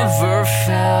I've never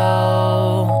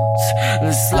felt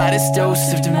the slightest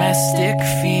dose of domestic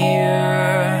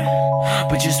fear.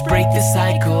 But just break the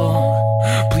cycle.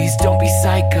 Please don't be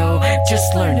psycho.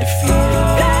 Just learn to feel.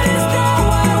 That is not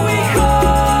why we call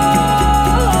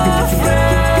our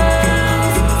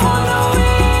friends on the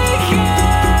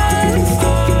weekends.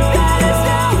 That is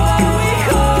not why we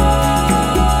call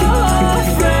our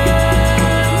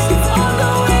friends on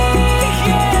the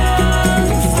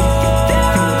weekends.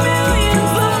 There are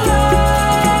millions of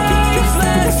lives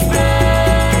that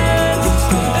spent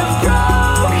and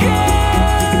broken.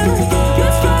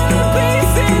 Let's find the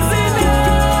pieces in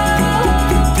all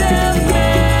them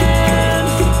men.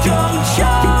 Don't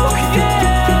choke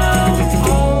them.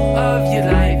 All of your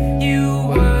life you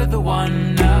were the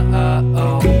one.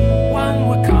 One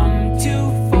would come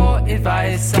to for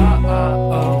advice.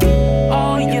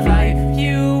 All your life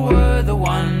you were the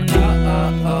one.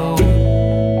 No.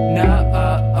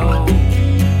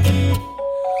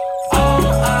 All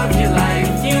of your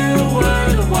life you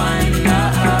were the one.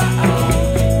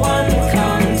 One would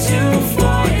come to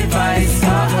for advice.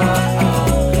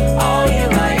 All your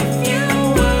life you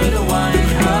were the one.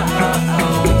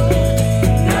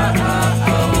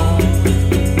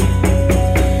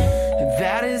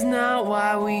 That is not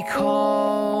why we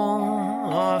call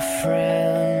our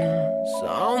friends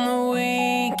on the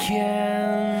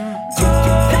weekend.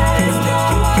 That is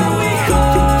not why we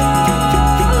call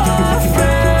our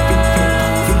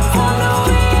friends on the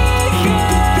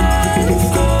weekend.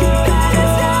 That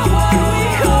is not why we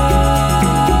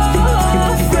call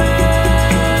our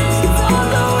friends on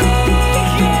the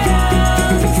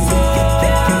weekend.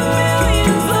 There are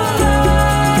millions of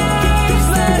lives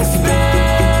that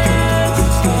spent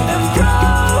and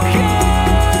broken.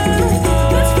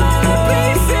 Let's find the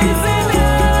pieces in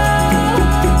all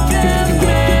them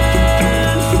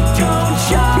men. Don't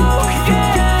choke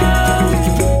them.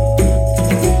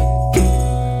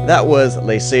 That was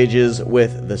Les Sages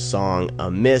with the song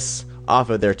Amiss off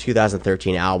of their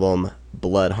 2013 album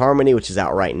Blood Harmony, which is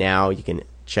out right now. You can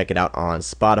check it out on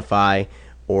Spotify,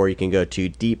 or you can go to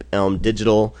Deep Elm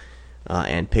Digital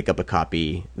and pick up a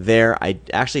copy there. I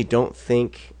actually don't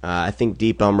think, I think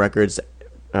Deep Elm Records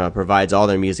provides all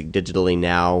their music digitally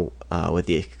now, with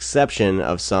the exception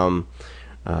of some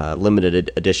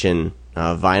limited edition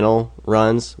vinyl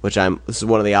runs, which this is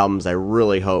one of the albums I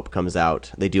really hope comes out.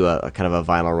 They do a kind of a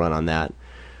vinyl run on that.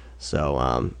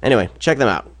 So anyway, check them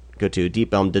out. Go to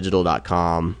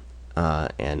deepelmdigital.com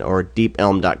or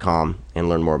deepelm.com and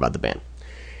learn more about the band.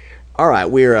 All right,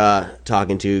 we're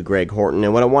talking to Greg Horton,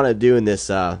 and what I want to do in this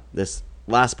this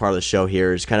last part of the show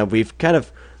here is we've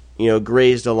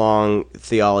grazed along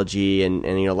theology,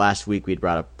 and last week we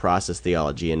brought up process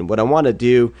theology, and what I want to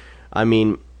do,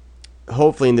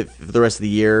 hopefully for the rest of the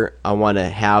year, I want to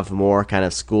have more kind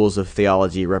of schools of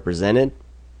theology represented.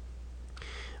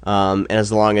 And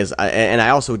as long as I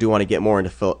also do want to get more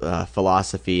into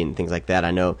philosophy and things like that.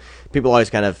 I know people always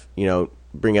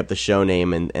bring up the show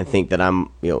name and think that I'm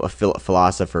a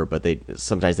philosopher, but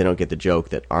sometimes they don't get the joke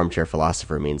that Armchair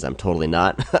Philosopher means I'm totally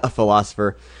not a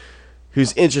philosopher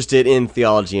who's interested in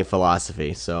theology and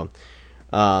philosophy. So,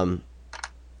 so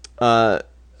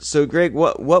Greg,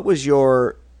 what was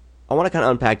your? I want to kind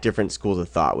of unpack different schools of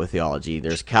thought with theology.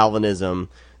 There's Calvinism.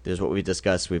 There's what we've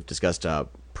discussed. We've discussed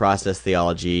process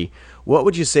theology. What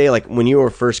would you say, when you were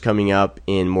first coming up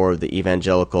in more of the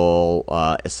evangelical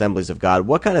Assemblies of God,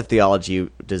 what kind of theology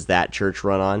does that church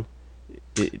run on?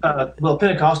 Well,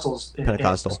 Pentecostals.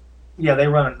 Pentecostal. Yeah, they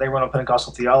run on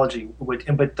Pentecostal theology,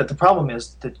 but the problem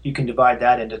is that you can divide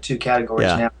that into two categories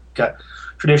now. You've got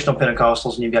traditional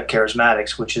Pentecostals and you've got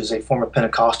charismatics, which is a form of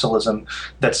Pentecostalism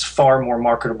that's far more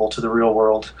marketable to the real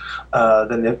world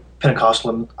than the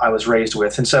Pentecostalism I was raised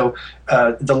with. And so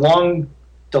the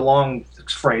long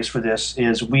phrase for this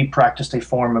is we practiced a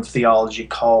form of theology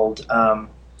called the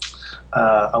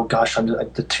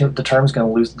term's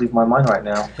going to leave my mind right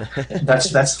now.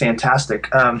 That's fantastic.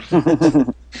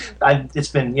 It's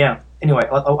been anyway,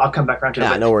 I'll come back around to it.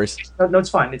 Yeah, no worries. No, it's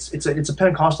fine. It's a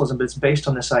Pentecostalism, but it's based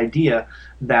on this idea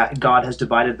that God has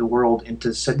divided the world into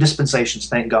dispensations.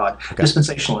 Thank God, okay.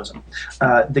 Dispensationalism.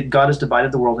 That God has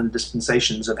divided the world into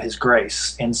dispensations of His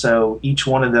grace, and so each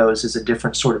one of those is a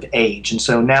different sort of age. And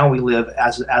so now we live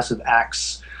as of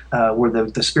Acts. Where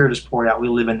the Spirit is poured out, we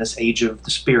live in this age of the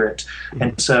Spirit. Mm-hmm.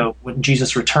 And so when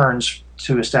Jesus returns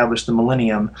to establish the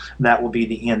millennium, that will be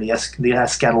the end, the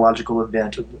eschatological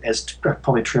event. As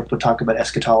probably Tripp would talk about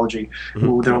eschatology,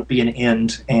 mm-hmm. There will be an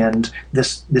end, and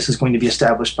this is going to be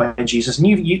established by Jesus. And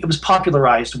it was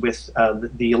popularized with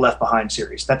the Left Behind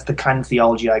series. That's the kind of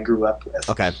theology I grew up with.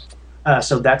 Okay.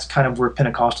 So that's kind of where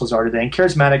Pentecostals are today. And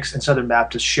Charismatics and Southern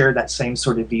Baptists share that same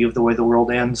sort of view of the way the world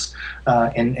ends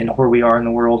and where we are in the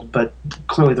world. But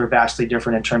clearly they're vastly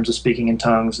different in terms of speaking in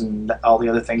tongues and all the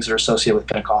other things that are associated with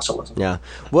Pentecostalism. Yeah.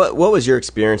 What was your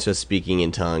experience with speaking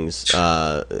in tongues?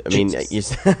 I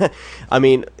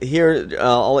mean, here,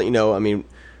 I'll let you know, I mean,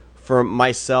 for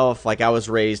myself, like I was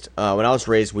raised, when I was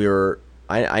raised,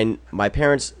 my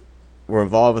parents were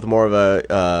involved with more of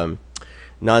a...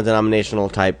 non-denominational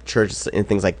type churches and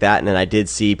things like that, and then I did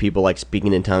see people like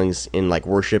speaking in tongues in like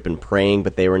worship and praying,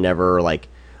 but they were never like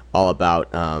all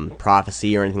about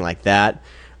prophecy or anything like that.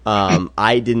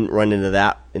 I didn't run into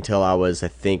that until I was, I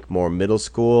think, more middle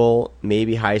school,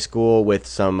 maybe high school, with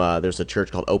some there's a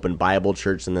church called Open Bible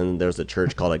Church, and then there's a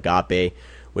church called Agape,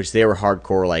 which they were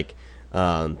hardcore like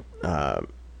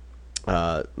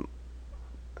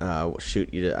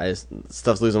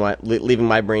stuff's leaving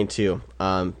my brain too.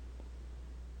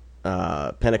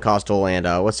 Pentecostal and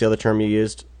what's the other term you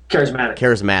used?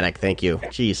 Charismatic. Thank you.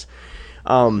 Jeez.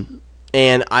 And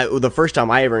the first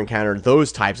time I ever encountered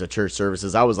those types of church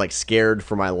services, I was like scared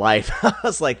for my life. I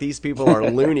was like, these people are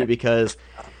loony, because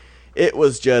it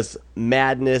was just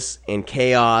madness and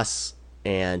chaos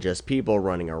and just people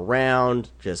running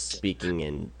around, just speaking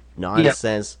in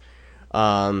nonsense.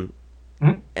 And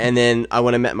then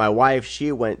when I met my wife,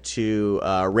 she went to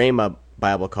Rhema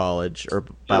Bible College or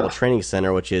Bible Training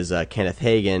Center, which is Kenneth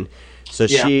Hagin. So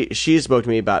she spoke to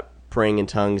me about praying in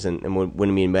tongues, and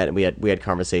when we met, we had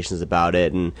conversations about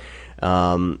it, and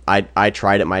I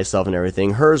tried it myself and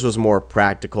everything. Hers was more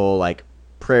practical, like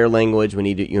prayer language. When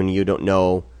you don't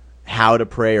know how to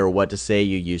pray or what to say,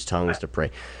 you use tongues to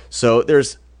pray. So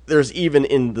there's even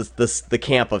in the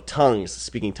camp of tongues,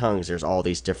 speaking tongues, there's all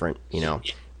these different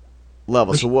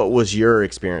level. So what was your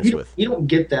experience with? You don't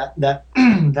get that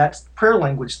that prayer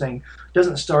language thing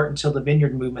doesn't start until the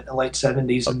Vineyard movement in the late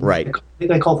 70s. And right.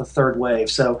 They call it the third wave.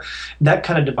 So that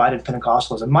kind of divided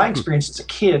Pentecostalism. My experience as a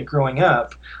kid growing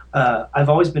up, I've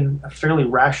always been fairly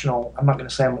rational. I'm not going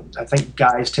to say I think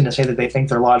guys tend to say that they think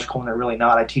they're logical when they're really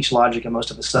not. I teach logic and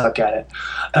most of us suck at it.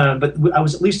 But I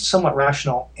was at least somewhat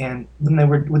rational. And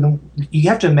you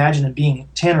have to imagine it being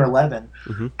 10 or 11,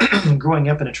 growing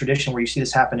up in a tradition where you see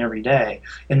this happen every day,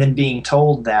 and then being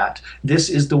told that this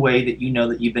is the way that you know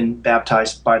that you've been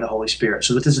baptized by the Holy Spirit.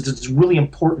 So this is this really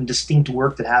important, distinct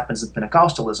work that happens in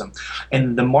Pentecostalism.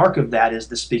 And the mark of that is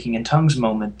the speaking in tongues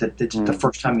moment that's the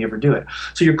first time you ever do it.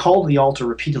 So you're called to the altar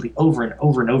repeatedly over and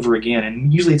over and over again,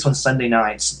 and usually it's on Sunday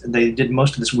nights. They did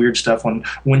most of this weird stuff on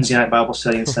Wednesday night Bible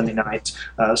study and Sunday night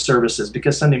services,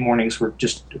 because Sunday mornings were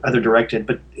just other directed,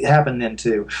 but it happened then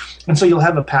too. And so you'll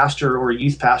have a pastor or a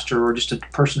youth pastor or just a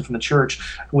person from the church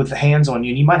with the hands on you,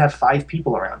 and you might have 5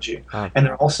 people around you, and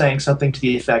they're all saying something to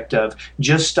the effect of,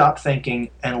 just stop thinking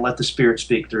and let the Spirit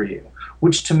speak through you,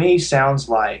 which to me sounds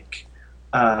like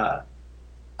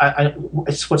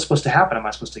it's what's supposed to happen. Am I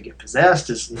supposed to get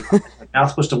possessed? Is my mouth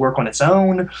supposed to work on its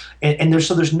own? And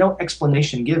there's no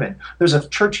explanation given. There's a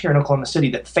church here in Oklahoma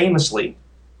City that famously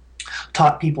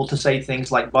taught people to say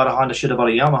things like "bought a Honda, should have bought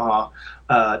a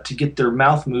Yamaha," to get their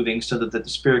mouth moving so that the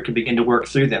Spirit could begin to work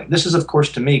through them. This is, of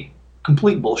course, to me,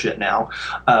 complete bullshit now,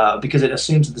 because it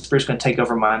assumes that the Spirit's going to take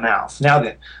over my mouth. Now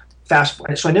then, fast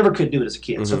forward. So I never could do it as a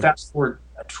kid. So fast forward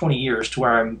 20 years to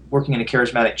where I'm working in a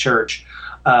charismatic church,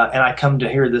 and I come to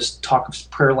hear this talk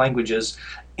of prayer languages.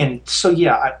 And so,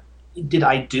 did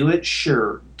I do it?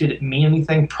 Sure. Did it mean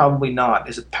anything? Probably not.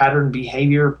 Is it pattern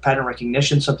behavior, pattern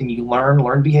recognition, something you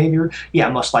learn behavior? Yeah,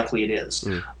 most likely it is.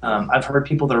 I've heard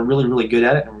people that are really, really good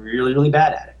at it and really, really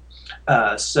bad at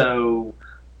it. So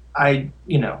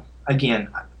again,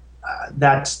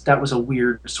 that was a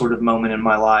weird sort of moment in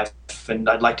my life, and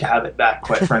I'd like to have it back,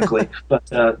 quite frankly. But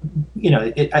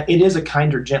it is a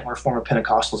kinder, gentler form of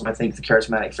Pentecostalism, I think, the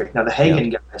charismatic faith. Now, the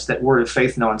Hagin guys, that Word of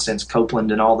Faith nonsense,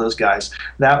 Copeland and all those guys,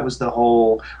 that was the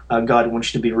whole God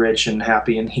wants you to be rich and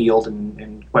happy and healed,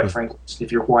 and quite frankly,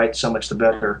 if you're white, so much the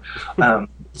better.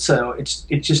 So it's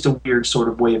just a weird sort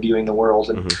of way of viewing the world,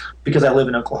 and because I live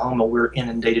in Oklahoma, we're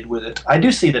inundated with it. I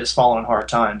do see that it's fallen on hard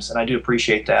times, and I do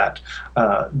appreciate that.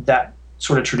 That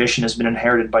sort of tradition has been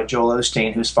inherited by Joel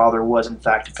Osteen, whose father was in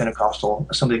fact a Pentecostal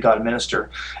Assembly of God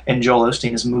minister, and Joel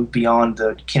Osteen has moved beyond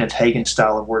the Kenneth Hagin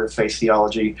style of word of faith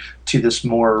theology to this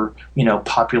more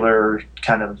popular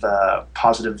kind of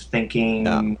positive thinking,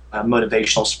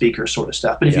 motivational speaker sort of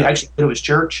stuff. But if you actually go to his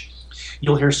church,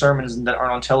 you'll hear sermons that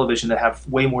aren't on television that have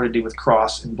way more to do with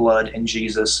cross and blood and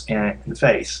Jesus and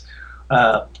faith.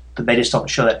 But they just don't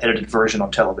show that edited version on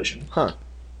television. Huh.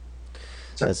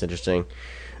 So, that's interesting.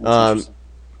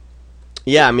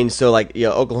 Yeah, I mean, so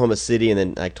Oklahoma City and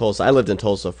then like Tulsa. I lived in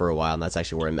Tulsa for a while, and that's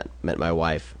actually where I met my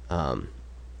wife.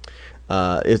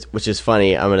 Which is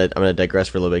funny. I'm gonna digress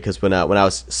for a little bit, because when I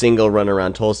was single running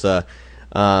around Tulsa,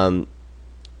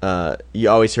 you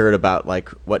always heard about like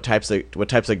what types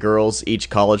of girls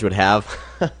each college would have.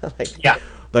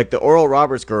 Like the Oral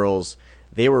Roberts girls,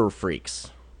 they were freaks,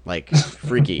 like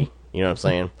freaky. You know what I'm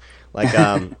saying? Like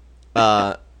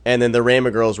and then the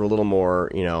Rhema girls were a little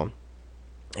more,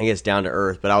 I guess down to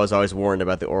earth. But I was always warned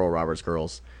about the Oral Roberts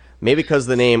girls. Maybe because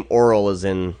the name Oral is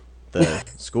in the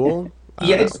school.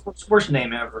 It's the worst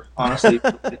name ever. Honestly,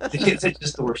 it's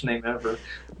just the worst name ever.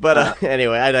 But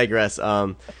anyway, I digress.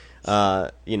 I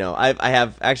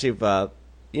have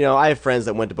friends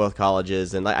that went to both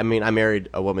colleges, and I married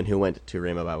a woman who went to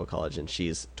Rhema Bible College, and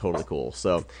she's totally cool.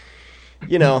 So,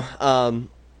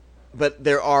 but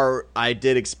I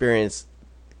did experience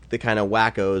the kind of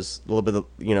wackos, a little bit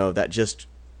of, that just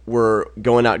were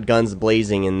going out guns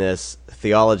blazing in this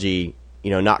theology,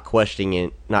 not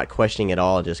questioning at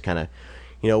all, just kind of,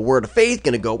 word of faith,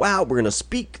 going to go out, we're going to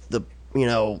speak the,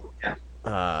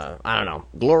 I don't know,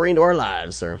 glory into our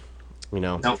lives, or,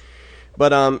 Nope.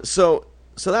 But so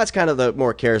that's kind of the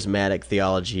more charismatic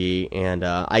theology, and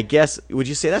I guess, would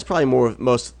you say that's probably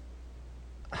most,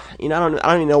 I don't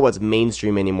even know what's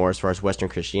mainstream anymore as far as Western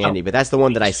Christianity, but that's the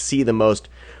one that I see the most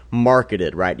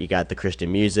marketed, right? You got the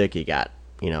Christian music, you got,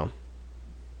 Yeah,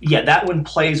 that one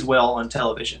plays well on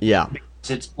television. Yeah.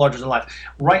 It's larger than life.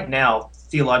 Right now,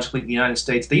 theologically, in the United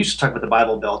States, they used to talk about the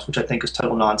Bible Belt, which I think is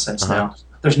total nonsense now.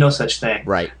 There's no such thing.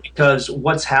 Right. Because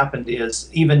what's happened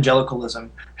is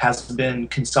evangelicalism has been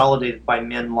consolidated by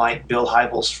men like Bill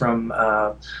Hybels from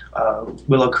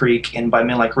Willow Creek, and by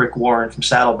men like Rick Warren from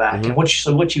Saddleback. And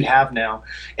what you have now,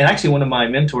 and actually one of my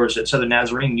mentors at Southern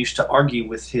Nazarene used to argue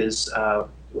with his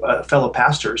fellow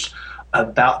pastors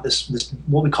about this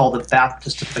what we call the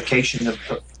Baptistification of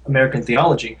American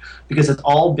theology, because it's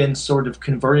all been sort of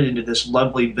converted into this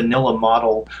lovely vanilla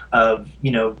model of,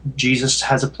 Jesus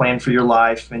has a plan for your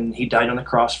life, and he died on the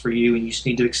cross for you, and you just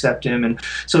need to accept him. And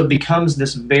so it becomes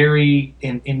this very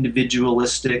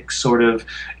individualistic sort of,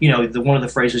 one of the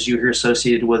phrases you hear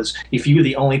associated was, if you were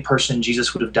the only person,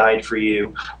 Jesus would have died for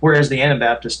you. Whereas the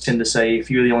Anabaptists tend to say, if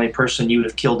you're the only person, you would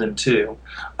have killed him too,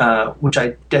 which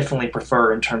I definitely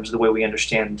prefer in terms of the way we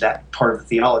understand that part of the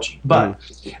theology. But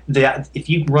if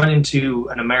you run into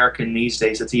an American these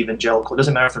days that's evangelical, it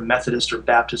doesn't matter if they're Methodist or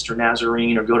Baptist or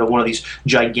Nazarene, or go to one of these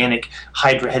gigantic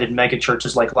hydra-headed mega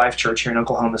churches like Life Church here in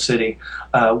Oklahoma City,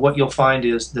 what you'll find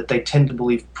is that they tend to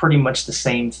believe pretty much the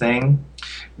same thing,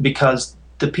 because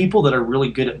the people that are really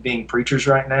good at being preachers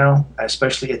right now,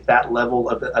 especially at that level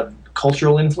of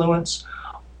cultural influence,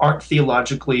 aren't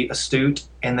theologically astute,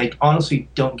 and they honestly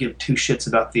don't give two shits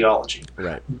about theology.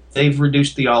 Right. They've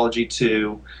reduced theology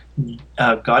to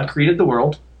God created the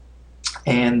world,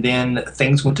 and then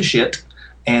things went to shit,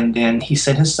 and then he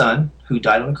sent his son, who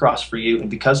died on the cross for you, and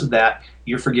because of that,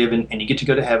 you're forgiven, and you get to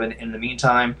go to heaven. In the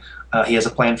meantime, he has a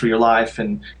plan for your life,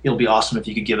 and it'll be awesome if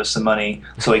you could give us some money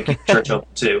so he can keep church open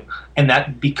too. And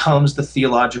that becomes the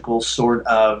theological sort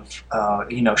of,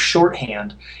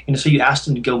 shorthand. And so you asked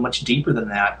him to go much deeper than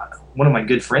that. One of my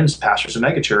good friends pastors a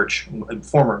megachurch, a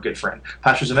former good friend,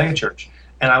 pastors a megachurch,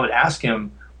 and I would ask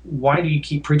him, why do you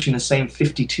keep preaching the same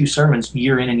 52 sermons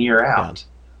year in and year out? Yeah.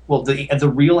 Well,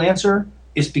 the real answer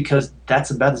is because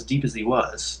that's about as deep as he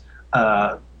was.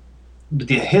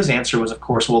 His answer was, of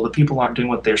course, well, the people aren't doing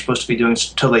what they're supposed to be doing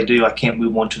until they do. I can't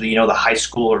move on to the the high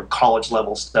school or college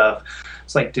level stuff.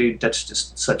 It's like, dude, that's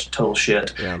just such total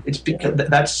shit. Yeah. It's because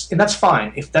that's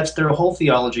fine. If that's their whole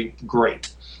theology,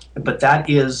 great. But that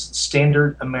is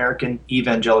standard American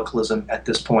evangelicalism at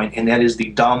this point, and that is the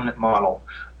dominant model.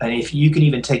 And if you can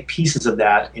even take pieces of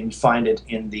that and find it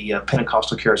in the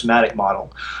Pentecostal charismatic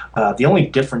model, the only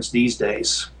difference these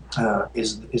days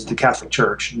is the Catholic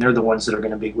Church, and they're the ones that are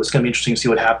going to be. It's going to be interesting to see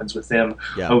what happens with them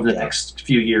over the next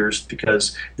few years,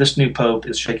 because this new pope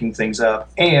is shaking things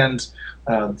up, and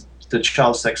the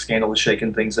child sex scandal is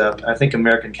shaking things up. I think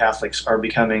American Catholics are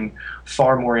becoming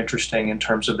far more interesting in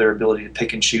terms of their ability to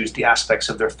pick and choose the aspects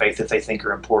of their faith that they think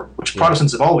are important, which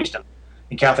Protestants have always done.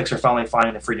 And Catholics are finally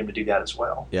finding the freedom to do that as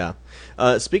well. Yeah.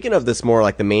 Speaking of this more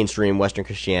like the mainstream Western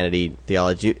Christianity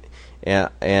theology, and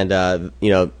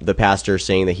the pastor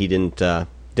saying that he didn't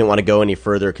want to go any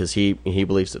further because he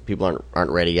believes that people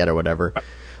aren't ready yet or whatever.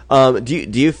 Do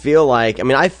you feel like? I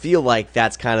mean, I feel like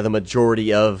that's kind of the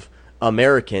majority of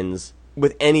Americans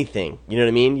with anything. You know what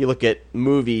I mean? You look at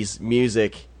movies,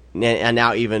 music, and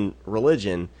now even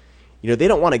religion. They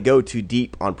don't want to go too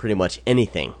deep on pretty much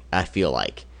anything. I feel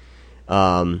like.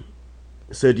 So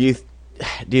do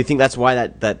you think that's why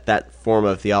that form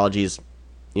of theology is,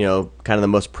 kind of the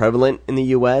most prevalent in the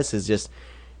U.S. is just,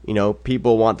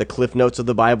 people want the Cliff Notes of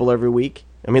the Bible every week?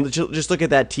 I mean, just look at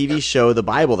that TV show, The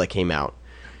Bible, that came out.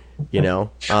 Which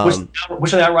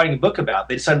they're now writing a book about.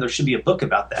 They decided there should be a book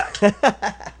about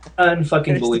that.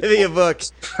 Unfucking believable. There should be a book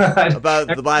about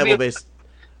the Bible based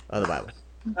on the Bible.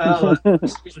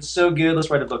 It's so good. Let's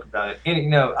write a book about it.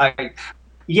 And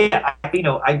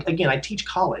I teach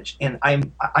college, and I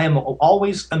am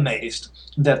always amazed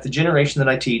that the generation that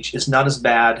I teach is not as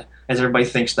bad as everybody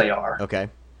thinks they are. Okay.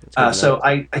 So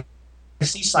I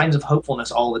see signs of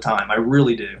hopefulness all the time. I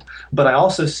really do. But I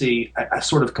also see a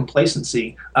sort of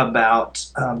complacency about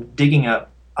digging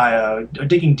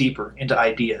deeper into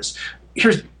ideas.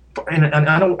 And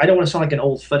I don't want to sound like an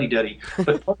old fuddy-duddy,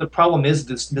 but the problem is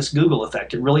this Google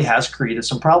effect. It really has created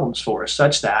some problems for us,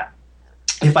 such that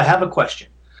if I have a question,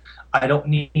 I don't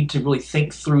need to really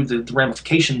think through the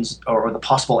ramifications or the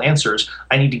possible answers.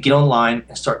 I need to get online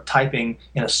and start typing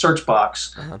in a search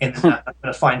box, and then I'm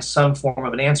going to find some form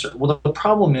of an answer. Well, the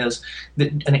problem is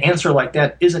that an answer like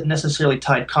that isn't necessarily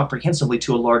tied comprehensively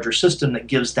to a larger system that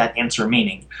gives that answer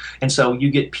meaning. And so you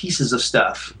get pieces of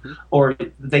stuff, or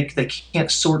they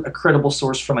can't sort a credible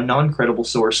source from a non-credible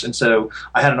source. And so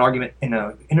I had an argument in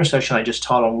an intercession I just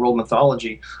taught on world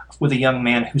mythology with a young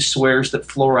man who swears that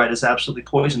fluoride is absolutely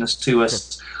poisonous to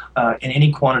us in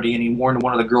any quantity, and he warned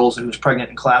one of the girls who was pregnant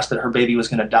in class that her baby was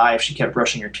going to die if she kept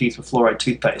brushing her teeth with fluoride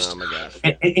toothpaste. Oh my gosh!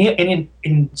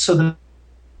 And so then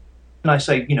I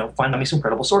say, find me some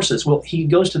credible sources. Well, he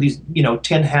goes to these,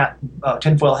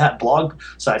 tinfoil hat blog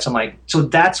sites. I'm like, so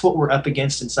that's what we're up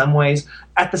against in some ways.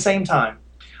 At the same time,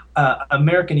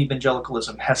 American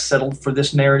evangelicalism has settled for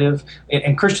this narrative,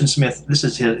 and Christian Smith, this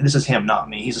is him, not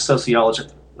me. He's a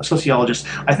sociologist.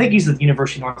 I think he's at the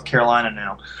University of North Carolina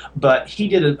now, but he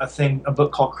did a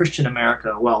book called Christian America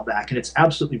a while back, and it's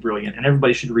absolutely brilliant, and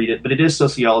everybody should read it. But it is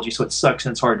sociology, so it sucks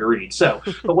and it's hard to read. So,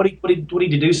 but what he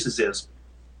deduces is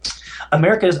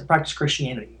America doesn't practice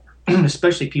Christianity,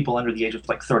 especially people under the age of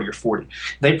like 30 or 40.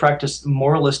 They practice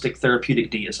moralistic therapeutic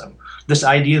deism. This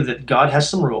idea that God has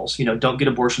some rules, don't get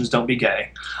abortions, don't be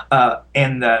gay,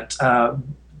 and that.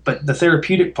 But the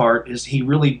therapeutic part is he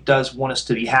really does want us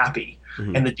to be happy.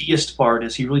 Mm-hmm. And the deist part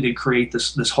is he really did create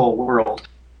this whole world.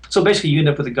 So basically you end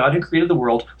up with a God who created the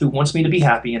world, who wants me to be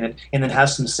happy in it, and then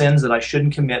has some sins that I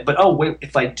shouldn't commit. But wait,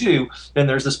 if I do, then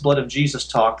there's this blood of Jesus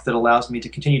talk that allows me to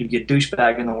continue to be a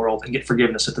douchebag in the world and get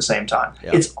forgiveness at the same time.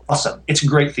 Yeah. It's awesome. It's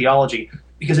great theology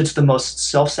because it's the most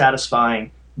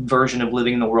self-satisfying version of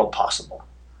living in the world possible.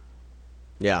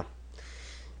 Yeah.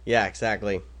 Yeah,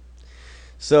 exactly.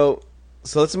 So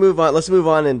let's move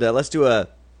on and let's do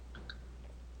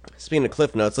speaking of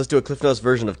Cliff Notes, let's do a Cliff Notes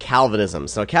version of Calvinism.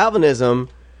 So Calvinism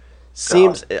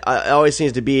always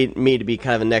seems to be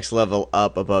kind of a next level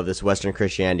up above this Western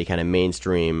Christianity kind of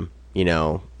mainstream,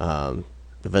 the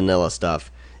vanilla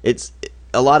stuff. It's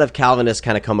a lot of Calvinists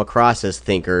kind of come across as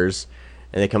thinkers,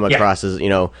 and they come across as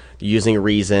using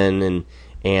reason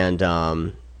and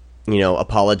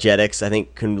apologetics. I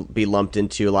think can be lumped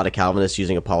into a lot of Calvinists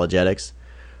using apologetics.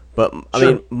 But I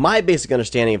mean, my basic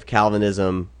understanding of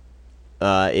Calvinism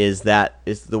is that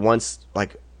it's the ones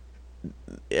like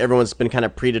everyone's been kind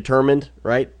of predetermined,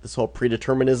 right? This whole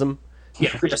predeterminism.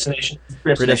 Yeah, predestination.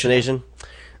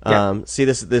 Yeah. See,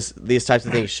 these types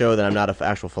of things show that I'm not an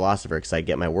actual philosopher because I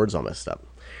get my words all messed up.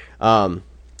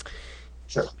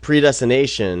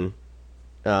 Predestination.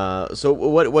 So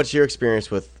what's your experience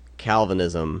with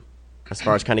Calvinism as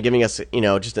far as kind of giving us,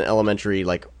 just an elementary,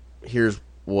 like, here's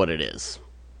what it is,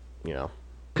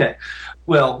 Okay.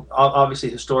 Well, obviously,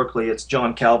 historically, it's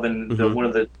John Calvin, one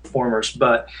of the formers.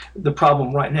 But the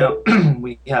problem right now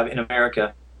we have in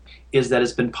America is that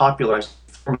it's been popularized.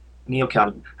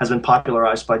 Neo-Calvin has been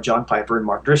popularized by John Piper and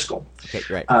Mark Driscoll. Okay,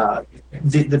 right.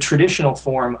 The traditional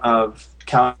form of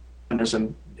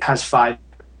Calvinism has 5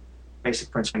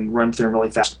 basic principles, run through them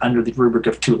really fast under the rubric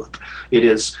of TULIP. It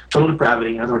is total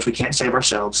depravity. In other words, we can't save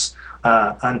ourselves.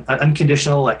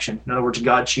 unconditional election. In other words,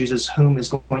 God chooses whom is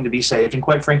going to be saved, and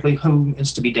quite frankly, whom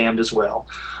is to be damned as well.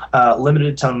 Limited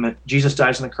atonement. Jesus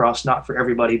dies on the cross, not for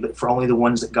everybody, but for only the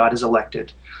ones that God has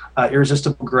elected.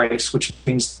 Irresistible grace, which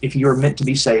means if you are meant to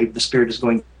be saved, the Spirit is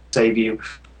going to save you.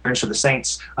 For the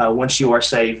saints, once you are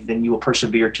saved, then you will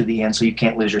persevere to the end, so you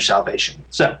can't lose your salvation.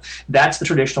 So that's the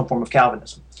traditional form of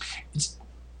Calvinism.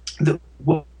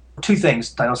 Two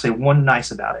things I'll say. One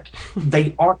nice about it: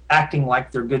 they aren't acting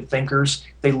like they're good thinkers.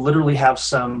 They literally have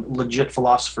some legit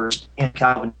philosophers in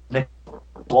Calvin.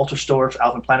 Walter Storff,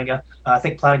 Alvin Plantinga. I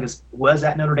think Plantinga was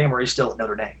at Notre Dame, or he's still at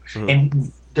Notre Dame,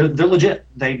 and they're legit.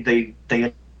 They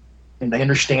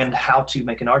understand how to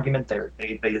make an argument. They're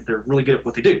really good at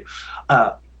what they do.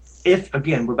 If,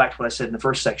 again, we're back to what I said in the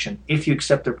first section, if you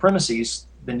accept their premises,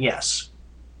 then yes.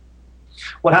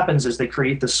 What happens is they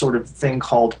create this sort of thing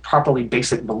called properly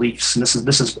basic beliefs. And this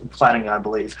is Plantinga, I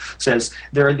believe, says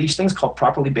there are these things called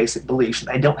properly basic beliefs, and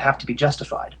they don't have to be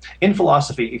justified. In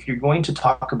philosophy, if you're going to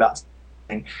talk about something,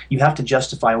 you have to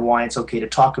justify why it's okay to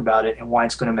talk about it and why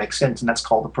it's going to make sense, and that's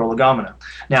called the prolegomena.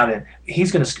 Now then,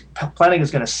 Plantinga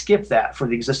is going to skip that for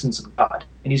the existence of God,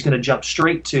 and he's going to jump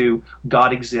straight to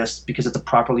God exists because it's a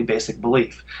properly basic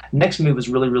belief. Next move is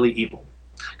really, really evil,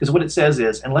 because what it says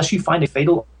is, unless you find a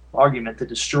fatal argument that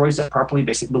destroys that properly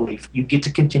basic belief, you get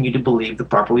to continue to believe the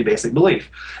properly basic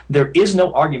belief. There is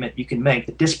no argument you can make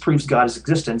that disproves God's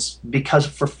existence, because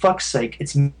for fuck's sake,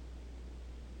 it's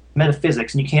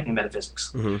metaphysics, and you can't do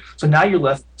metaphysics. So now you're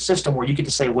left with a system where you get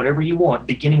to say whatever you want,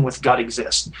 beginning with God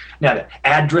exists. Now, to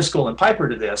add Driscoll and Piper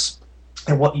to this,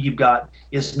 and what you've got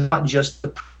is not just the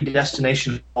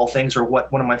predestination of all things, or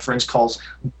what one of my friends calls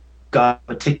God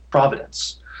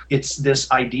providence. It's this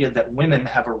idea that women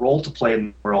have a role to play in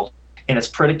the world, and it's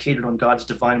predicated on God's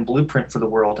divine blueprint for the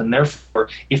world, and therefore,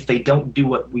 if they don't do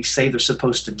what we say they're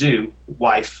supposed to do,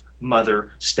 wife,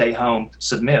 mother, stay home,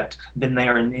 submit, then they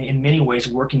are in many ways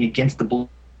working against the blueprint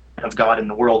of God in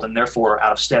the world, and therefore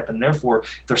out of step, and therefore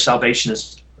their salvation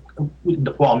is,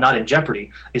 while not in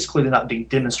jeopardy, is clearly not being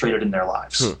demonstrated in their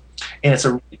lives. And it's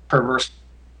a really perverse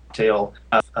tale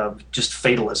of just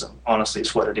fatalism, honestly,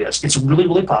 is what it is. It's really,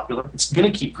 really popular. It's going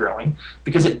to keep growing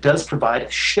because it does provide a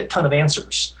shit ton of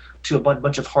answers to a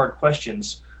bunch of hard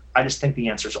questions. I just think the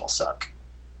answers all suck.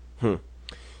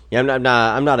 Yeah, I'm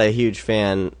not a huge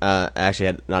fan.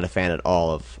 Actually, not a fan at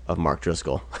all of Mark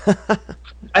Driscoll.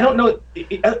 I don't know.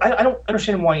 I don't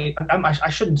understand why. I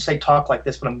shouldn't say talk like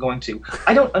this, but I'm going to.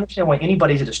 I don't understand why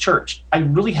anybody's at his church. I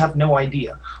really have no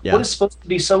idea. Yeah. What is supposed to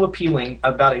be so appealing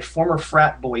about a former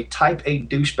frat boy, type A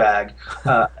douchebag,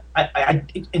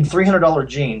 in $300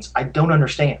 jeans? I don't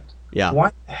understand. Yeah.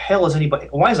 Why the hell is anybody?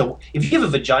 If you have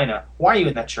a vagina, why are you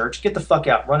in that church? Get the fuck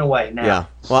out. Run away now. Yeah.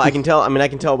 Well, I can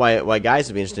tell why guys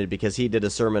would be interested, because he did a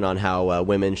sermon on how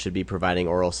women should be providing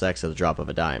oral sex at the drop of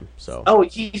a dime. So. Oh,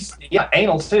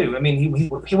 anal too. I mean,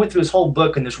 he went through his whole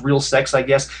book in this real sex, I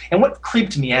guess. And what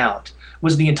creeped me out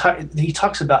was he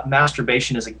talks about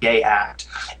masturbation as a gay act,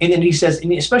 and then he says,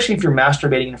 and especially if you're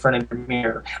masturbating in front of your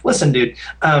mirror. Listen, dude,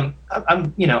 I've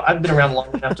been around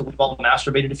long enough to we've all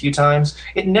masturbated a few times.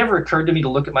 It never occurred to me to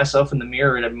look at myself in the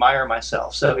mirror and admire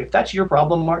myself. So if that's your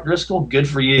problem, Mark Driscoll, good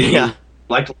for you. Yeah.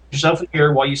 Like to look yourself in the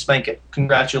mirror while you spank it.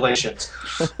 Congratulations.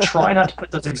 Try not to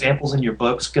put those examples in your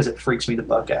books, because it freaks me the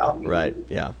fuck out. Right.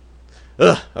 Yeah.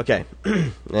 Ugh. Okay.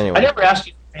 Anyway. I never asked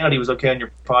you if profanity was okay on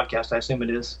your podcast. I assume it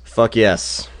is. Fuck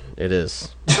yes, it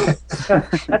is. So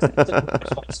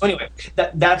anyway,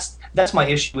 that's my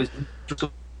issue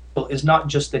is not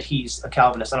just that he's a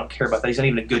Calvinist. I don't care about that. He's not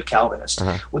even a good Calvinist.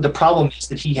 Well, the problem is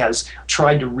that he has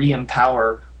tried to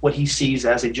re-empower what he sees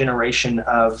as a generation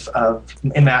of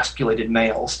emasculated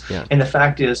males. Yeah. And the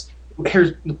fact is, I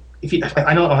know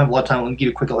I don't have a lot of time. Let me give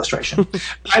you a quick illustration.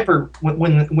 Piper,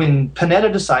 when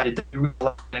Panetta decided to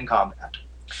be in combat,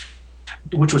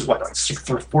 which was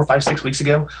 4, 5, 6 weeks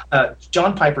ago,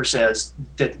 John Piper says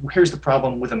that here's the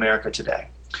problem with America today,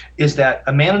 is that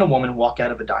a man and a woman walk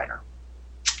out of a diner,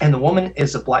 and the woman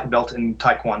is a black belt in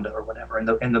Taekwondo or whatever, and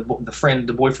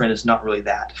the boyfriend is not really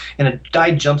that, and a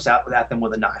guy jumps out at them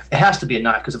with a knife. It has to be a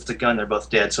knife, because if it's a gun, they're both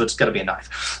dead, so it's got to be a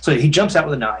knife. So he jumps out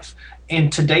with a knife. In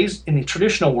the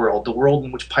traditional world, the world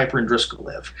in which Piper and Driscoll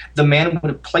live, the man would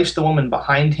have placed the woman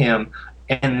behind him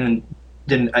and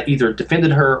then either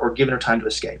defended her or given her time to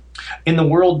escape. In the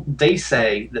world they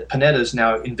say that Panetta is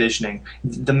now envisioning,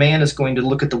 the man is going to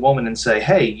look at the woman and say,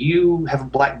 hey, you have a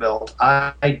black belt,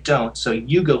 I don't, so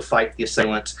you go fight the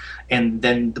assailant, and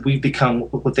then we've become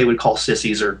what they would call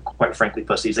sissies, or quite frankly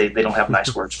pussies. They don't have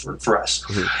nice words for us.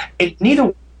 And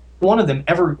neither one of them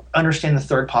ever understand the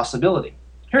third possibility.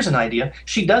 here's an idea.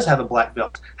 She does have a black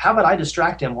belt. How about I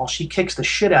distract him while she kicks the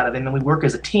shit out of him, and we work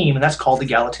as a team, and that's called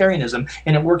egalitarianism,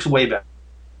 and it works way better.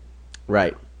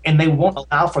 Right. And they won't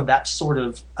allow for that sort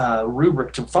of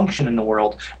rubric to function in the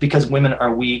world because women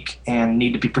are weak and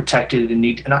need to be protected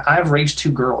and I've raised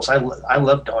 2 girls. I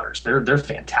love daughters. They're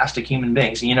fantastic human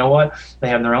beings. And you know what? They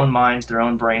have their own minds, their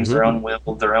own brains, their own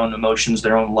will, their own emotions,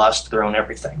 their own lust, their own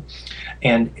everything.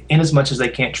 And in as much as they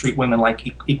can't treat women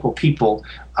like equal people,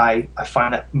 I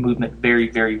find that movement very,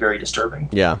 very, very disturbing.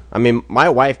 Yeah. I mean, my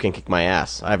wife can kick my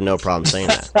ass. I have no problem saying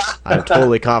that. I'm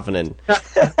totally confident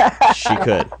she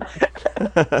could.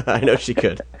 I know she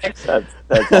could.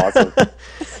 That's awesome.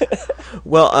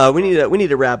 Well, we need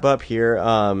to wrap up here.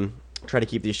 Try to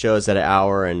keep these shows at an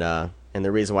hour, and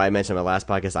the reason why I mentioned my last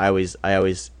podcast, I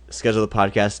always schedule the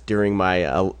podcast during my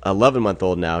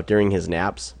 11-month-old now during his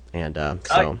naps, and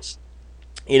so.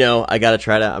 You know, I got to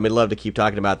try to. I mean, love to keep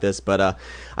talking about this, but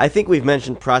I think we've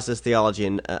mentioned process theology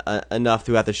enough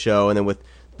throughout the show, and then with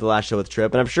the last show with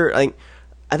Tripp, and I'm sure.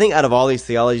 I think out of all these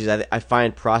theologies, I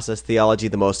find process theology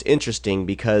the most interesting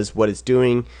because what it's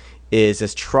doing is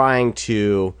it's trying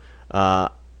to,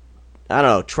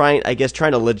 trying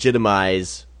to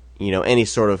legitimize, any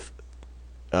sort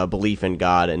of belief in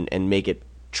God and make it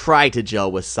try to gel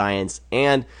with science.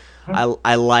 And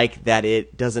I like that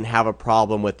it doesn't have a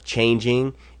problem with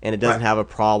changing, and it doesn't have a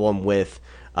problem with,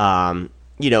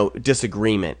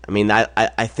 disagreement. I mean,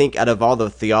 I think out of all the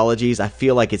theologies, I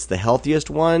feel like it's the healthiest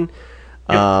one.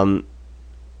 Yep.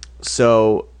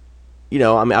 So, I'd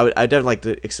definitely like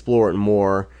to explore it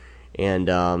more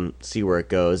and see where it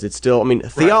goes. It's still,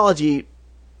 theology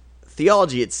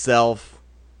itself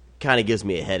kind of gives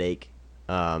me a headache,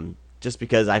 just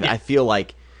because I feel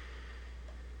like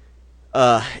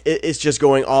it's just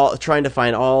trying to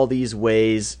find all these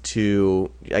ways to,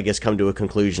 I guess, come to a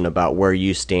conclusion about where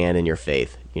you stand in your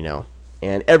faith,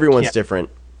 and everyone's different.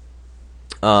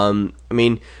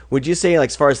 Would you say, like,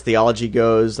 as far as theology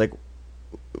goes, like,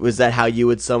 was that how you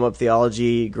would sum up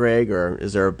theology, Greg, or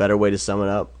is there a better way to sum it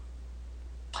up?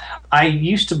 I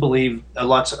used to believe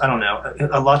lots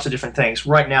of different things.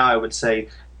 Right now, I would say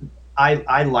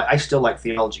I still like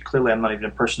theology. Clearly, I'm not even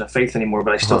a person of faith anymore,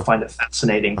 but I still find it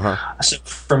fascinating. So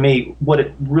for me, what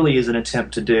it really is an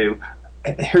attempt to do,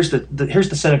 here's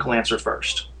the cynical answer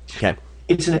first. Okay.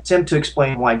 It's an attempt to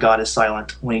explain why God is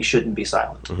silent when he shouldn't be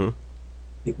silent.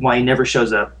 Why he never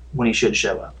shows up when he should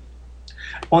show up.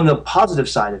 On the positive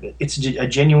side of it, it's a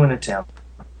genuine attempt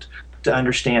to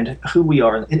understand who we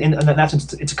are. In that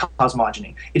sense, it's a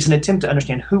cosmogony. It's an attempt to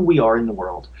understand who we are in the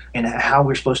world and how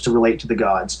we're supposed to relate to the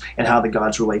gods and how the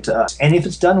gods relate to us. And if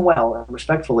it's done well and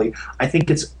respectfully, I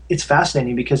think it's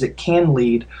fascinating because it can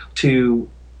lead to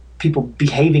people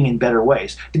behaving in better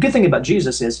ways. The good thing about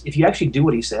Jesus is if you actually do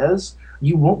what he says,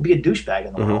 you won't be a douchebag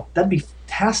in the world. That'd be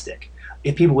fantastic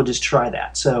if people would just try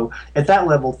that. So at that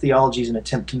level, theology is an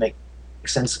attempt to make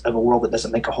sense of a world that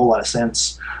doesn't make a whole lot of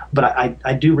sense. But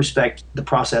I do respect the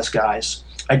process guys.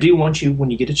 I do want you, when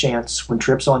you get a chance, when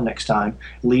Tripp's on next time,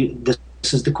 this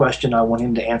is the question I want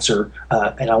him to answer,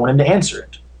 and I want him to answer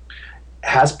it.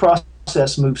 Has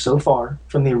process moved so far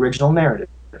from the original narrative?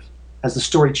 Has the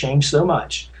story changed so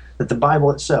much that the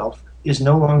Bible itself is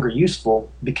no longer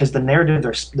useful because the narrative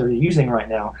they're using right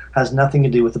now has nothing to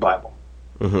do with the Bible?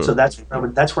 So that's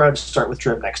where I would start with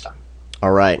Tripp next time. All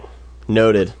right.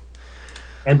 Noted.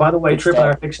 And by the way, Tripp and I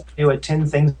are fixing to do a 10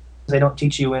 things they don't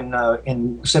teach you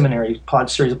in seminary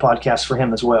series of podcasts for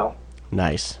him as well.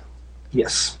 Nice.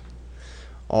 Yes.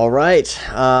 All right.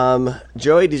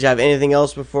 Joey, did you have anything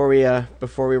else before we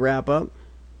wrap up?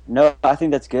 No, I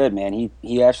think that's good, man.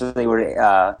 He actually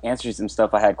were answering some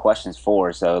stuff I had questions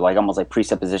for, so like almost like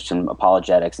presupposition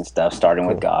apologetics and stuff, starting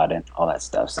with God and all that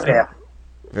stuff. So yeah.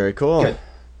 Very cool. Good.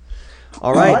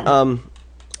 All right.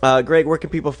 Greg, where can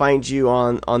people find you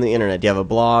on the internet? Do you have a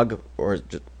blog or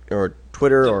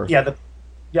Twitter or?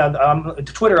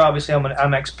 Twitter. Obviously,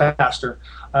 I'm ex-pastor.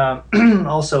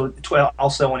 Also on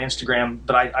Instagram.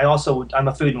 But I'm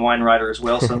a food and wine writer as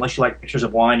well. So unless you like pictures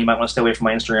of wine, you might want to stay away from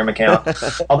my Instagram account.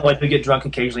 Although I do get drunk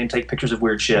occasionally and take pictures of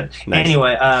weird shit. Nice.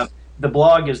 Anyway, the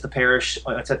blog is the parish.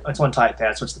 It's on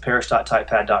TypePad, so it's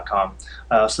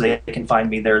theparish.typepad.com. So they can find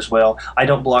me there as well. I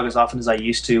don't blog as often as I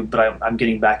used to, but I'm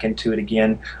getting back into it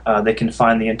again. They can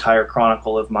find the entire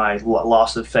chronicle of my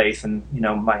loss of faith and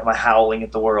my howling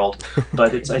at the world.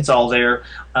 But it's all there,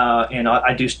 and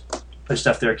I do put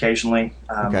stuff there occasionally.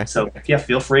 Okay. So yeah,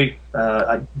 feel free.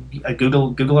 I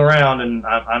Google around, and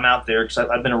I'm out there because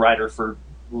I've been a writer for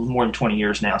more than 20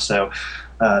 years now. So.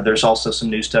 There's also some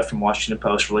new stuff from Washington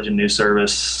Post, Religion News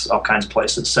Service, all kinds of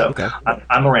places. So okay.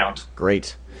 I'm around.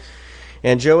 Great.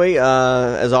 And Joey,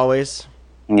 as always?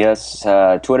 Yes,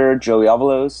 Twitter, Joey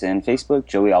Avalos, and Facebook,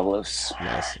 Joey Avalos.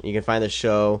 Nice. You can find the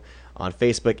show on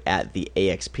Facebook at the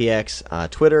AXPX,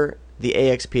 Twitter, the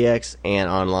AXPX, and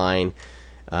online,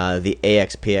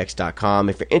 theaxpx.com.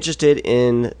 If you're interested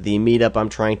in the meetup I'm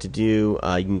trying to do,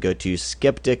 you can go to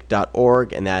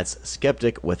skeptic.org, and that's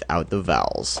skeptic without the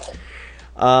vowels.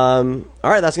 All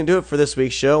right, that's going to do it for this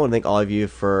week's show. I want to thank all of you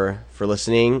for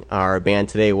listening. Our band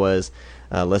today was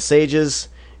Les Sages,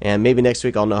 and maybe next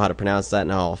week I'll know how to pronounce that,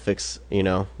 and I'll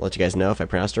let you guys know if I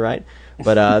pronounced it right.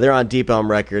 But they're on Deep Elm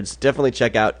Records. Definitely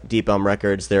check out Deep Elm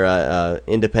Records. They're a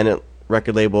independent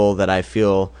record label that I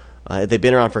feel they've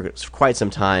been around for quite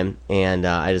some time, and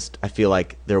I feel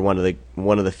like they're one of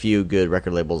the few good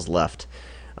record labels left.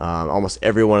 Almost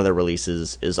every one of their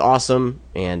releases is awesome,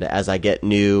 and as I get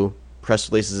new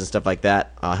press releases and stuff like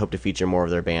that, I hope to feature more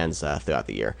of their bands throughout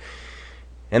the year.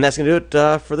 And that's going to do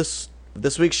it for this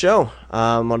week's show.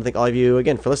 I want to thank all of you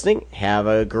again for listening. Have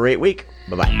a great week.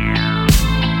 Bye-bye.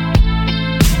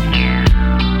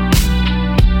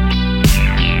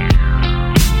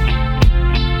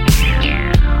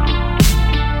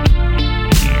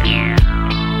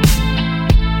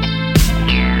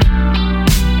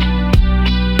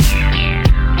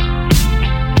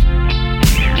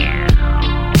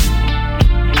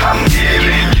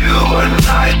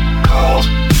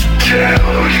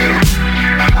 Tell you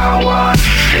how I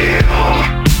feel.